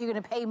stores, but you're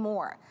gonna pay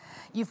more.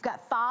 You've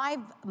got 5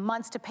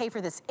 months to pay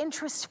for this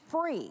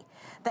interest-free,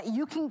 that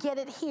you can get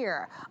it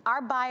here.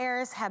 Our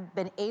buyers have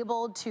been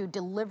able to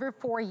deliver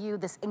for you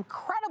this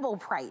incredible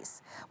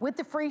price with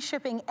the free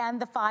shipping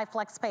and the 5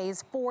 flex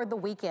pays for the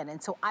weekend.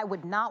 And so I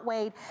would not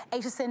wait.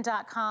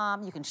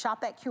 HSN.com, you can shop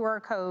that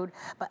QR code,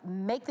 but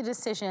make the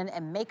decision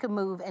and make a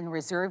move and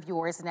reserve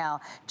yours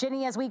now.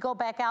 Jenny, as we go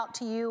back out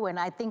to you, and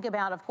I think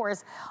about, of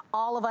course,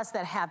 all of us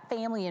that have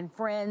family and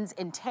friends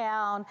in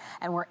town,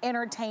 and we're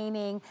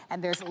entertaining,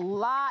 and there's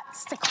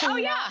lots to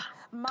clean up,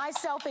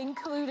 myself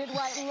included,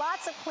 right?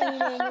 Lots of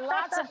cleaning,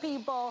 lots of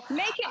people.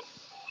 Make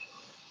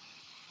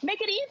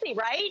it easy,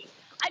 right?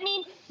 I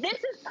mean, this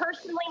is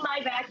personally my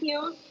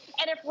vacuum.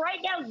 And if right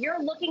now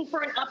you're looking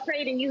for an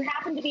upgrade and you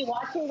happen to be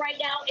watching right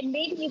now and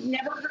maybe you've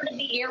never heard of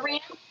the Air Ram,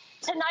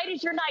 Tonight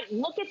is your night.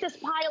 Look at this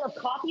pile of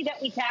coffee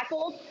that we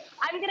tackled.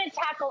 I'm going to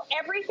tackle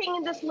everything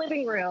in this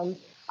living room.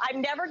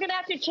 I'm never going to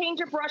have to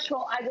change a brush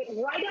roll. I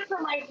went right up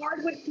from my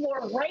hardwood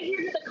floor right here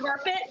to the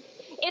carpet.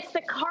 It's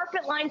the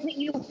carpet lines that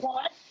you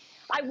want.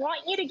 I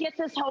want you to get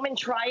this home and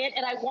try it,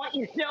 and I want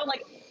you to know,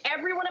 like,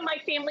 everyone in my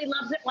family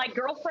loves it. My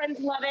girlfriends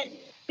love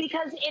it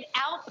because it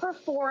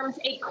outperforms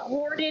a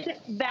corded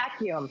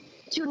vacuum.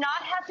 To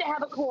not have to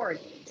have a cord,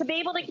 to be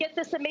able to get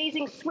this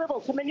amazing swivel,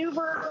 to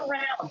maneuver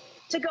around,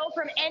 to go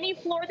from any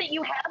floor that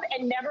you have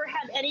and never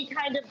have any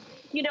kind of,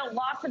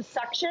 loss of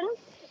suction.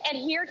 And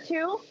here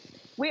too,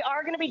 we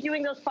are going to be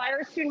doing those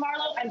fires soon,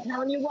 Marlo. I'm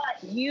telling you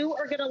what, you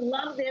are going to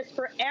love this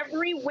for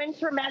every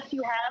winter mess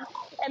you have.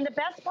 And the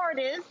best part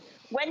is,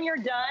 when you're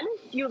done,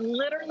 you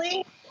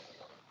literally,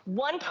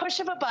 one push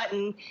of a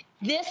button,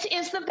 this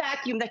is the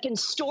vacuum that can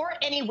store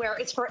anywhere.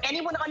 It's for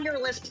anyone on your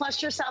list,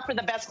 plus yourself, for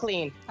the best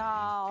clean.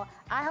 Oh,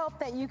 I hope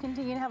that you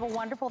continue to have a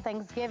wonderful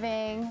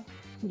Thanksgiving.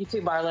 You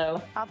too,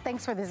 Marlo. Oh,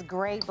 thanks for this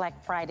great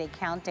Black Friday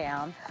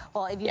countdown.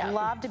 Well, if you'd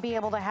love to be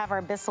able to have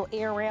our Bissell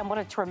AirRam, what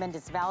a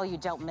tremendous value.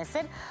 Don't miss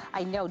it.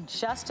 I know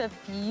just a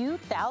few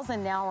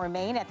thousand now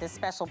remain at this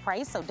special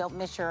price, so don't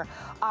miss your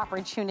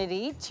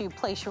opportunity to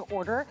place your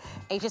order.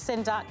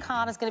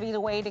 HSN.com is going to be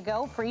the way to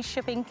go. Free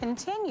shipping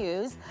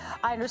continues.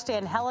 I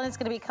understand Helen is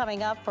going to be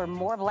coming up for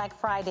more Black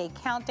Friday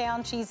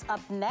countdown. She's up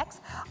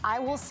next. I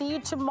will see you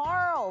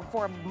tomorrow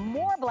for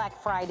more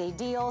Black Friday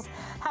deals.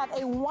 Have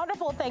a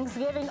wonderful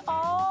Thanksgiving.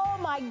 Oh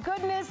my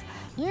goodness,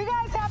 you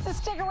guys have to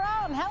stick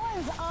around.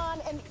 Helen's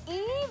on an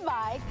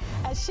e-bike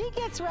as she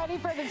gets ready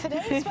for the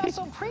Today's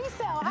Special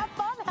pre-sale. Have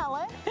fun,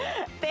 Helen.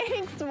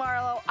 Thanks,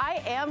 Marlo.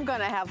 I am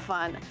gonna have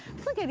fun. I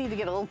feel like I need to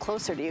get a little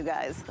closer to you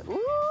guys.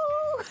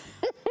 Ooh.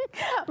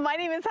 My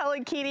name is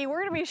Helen Keeney.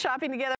 We're gonna be shopping together.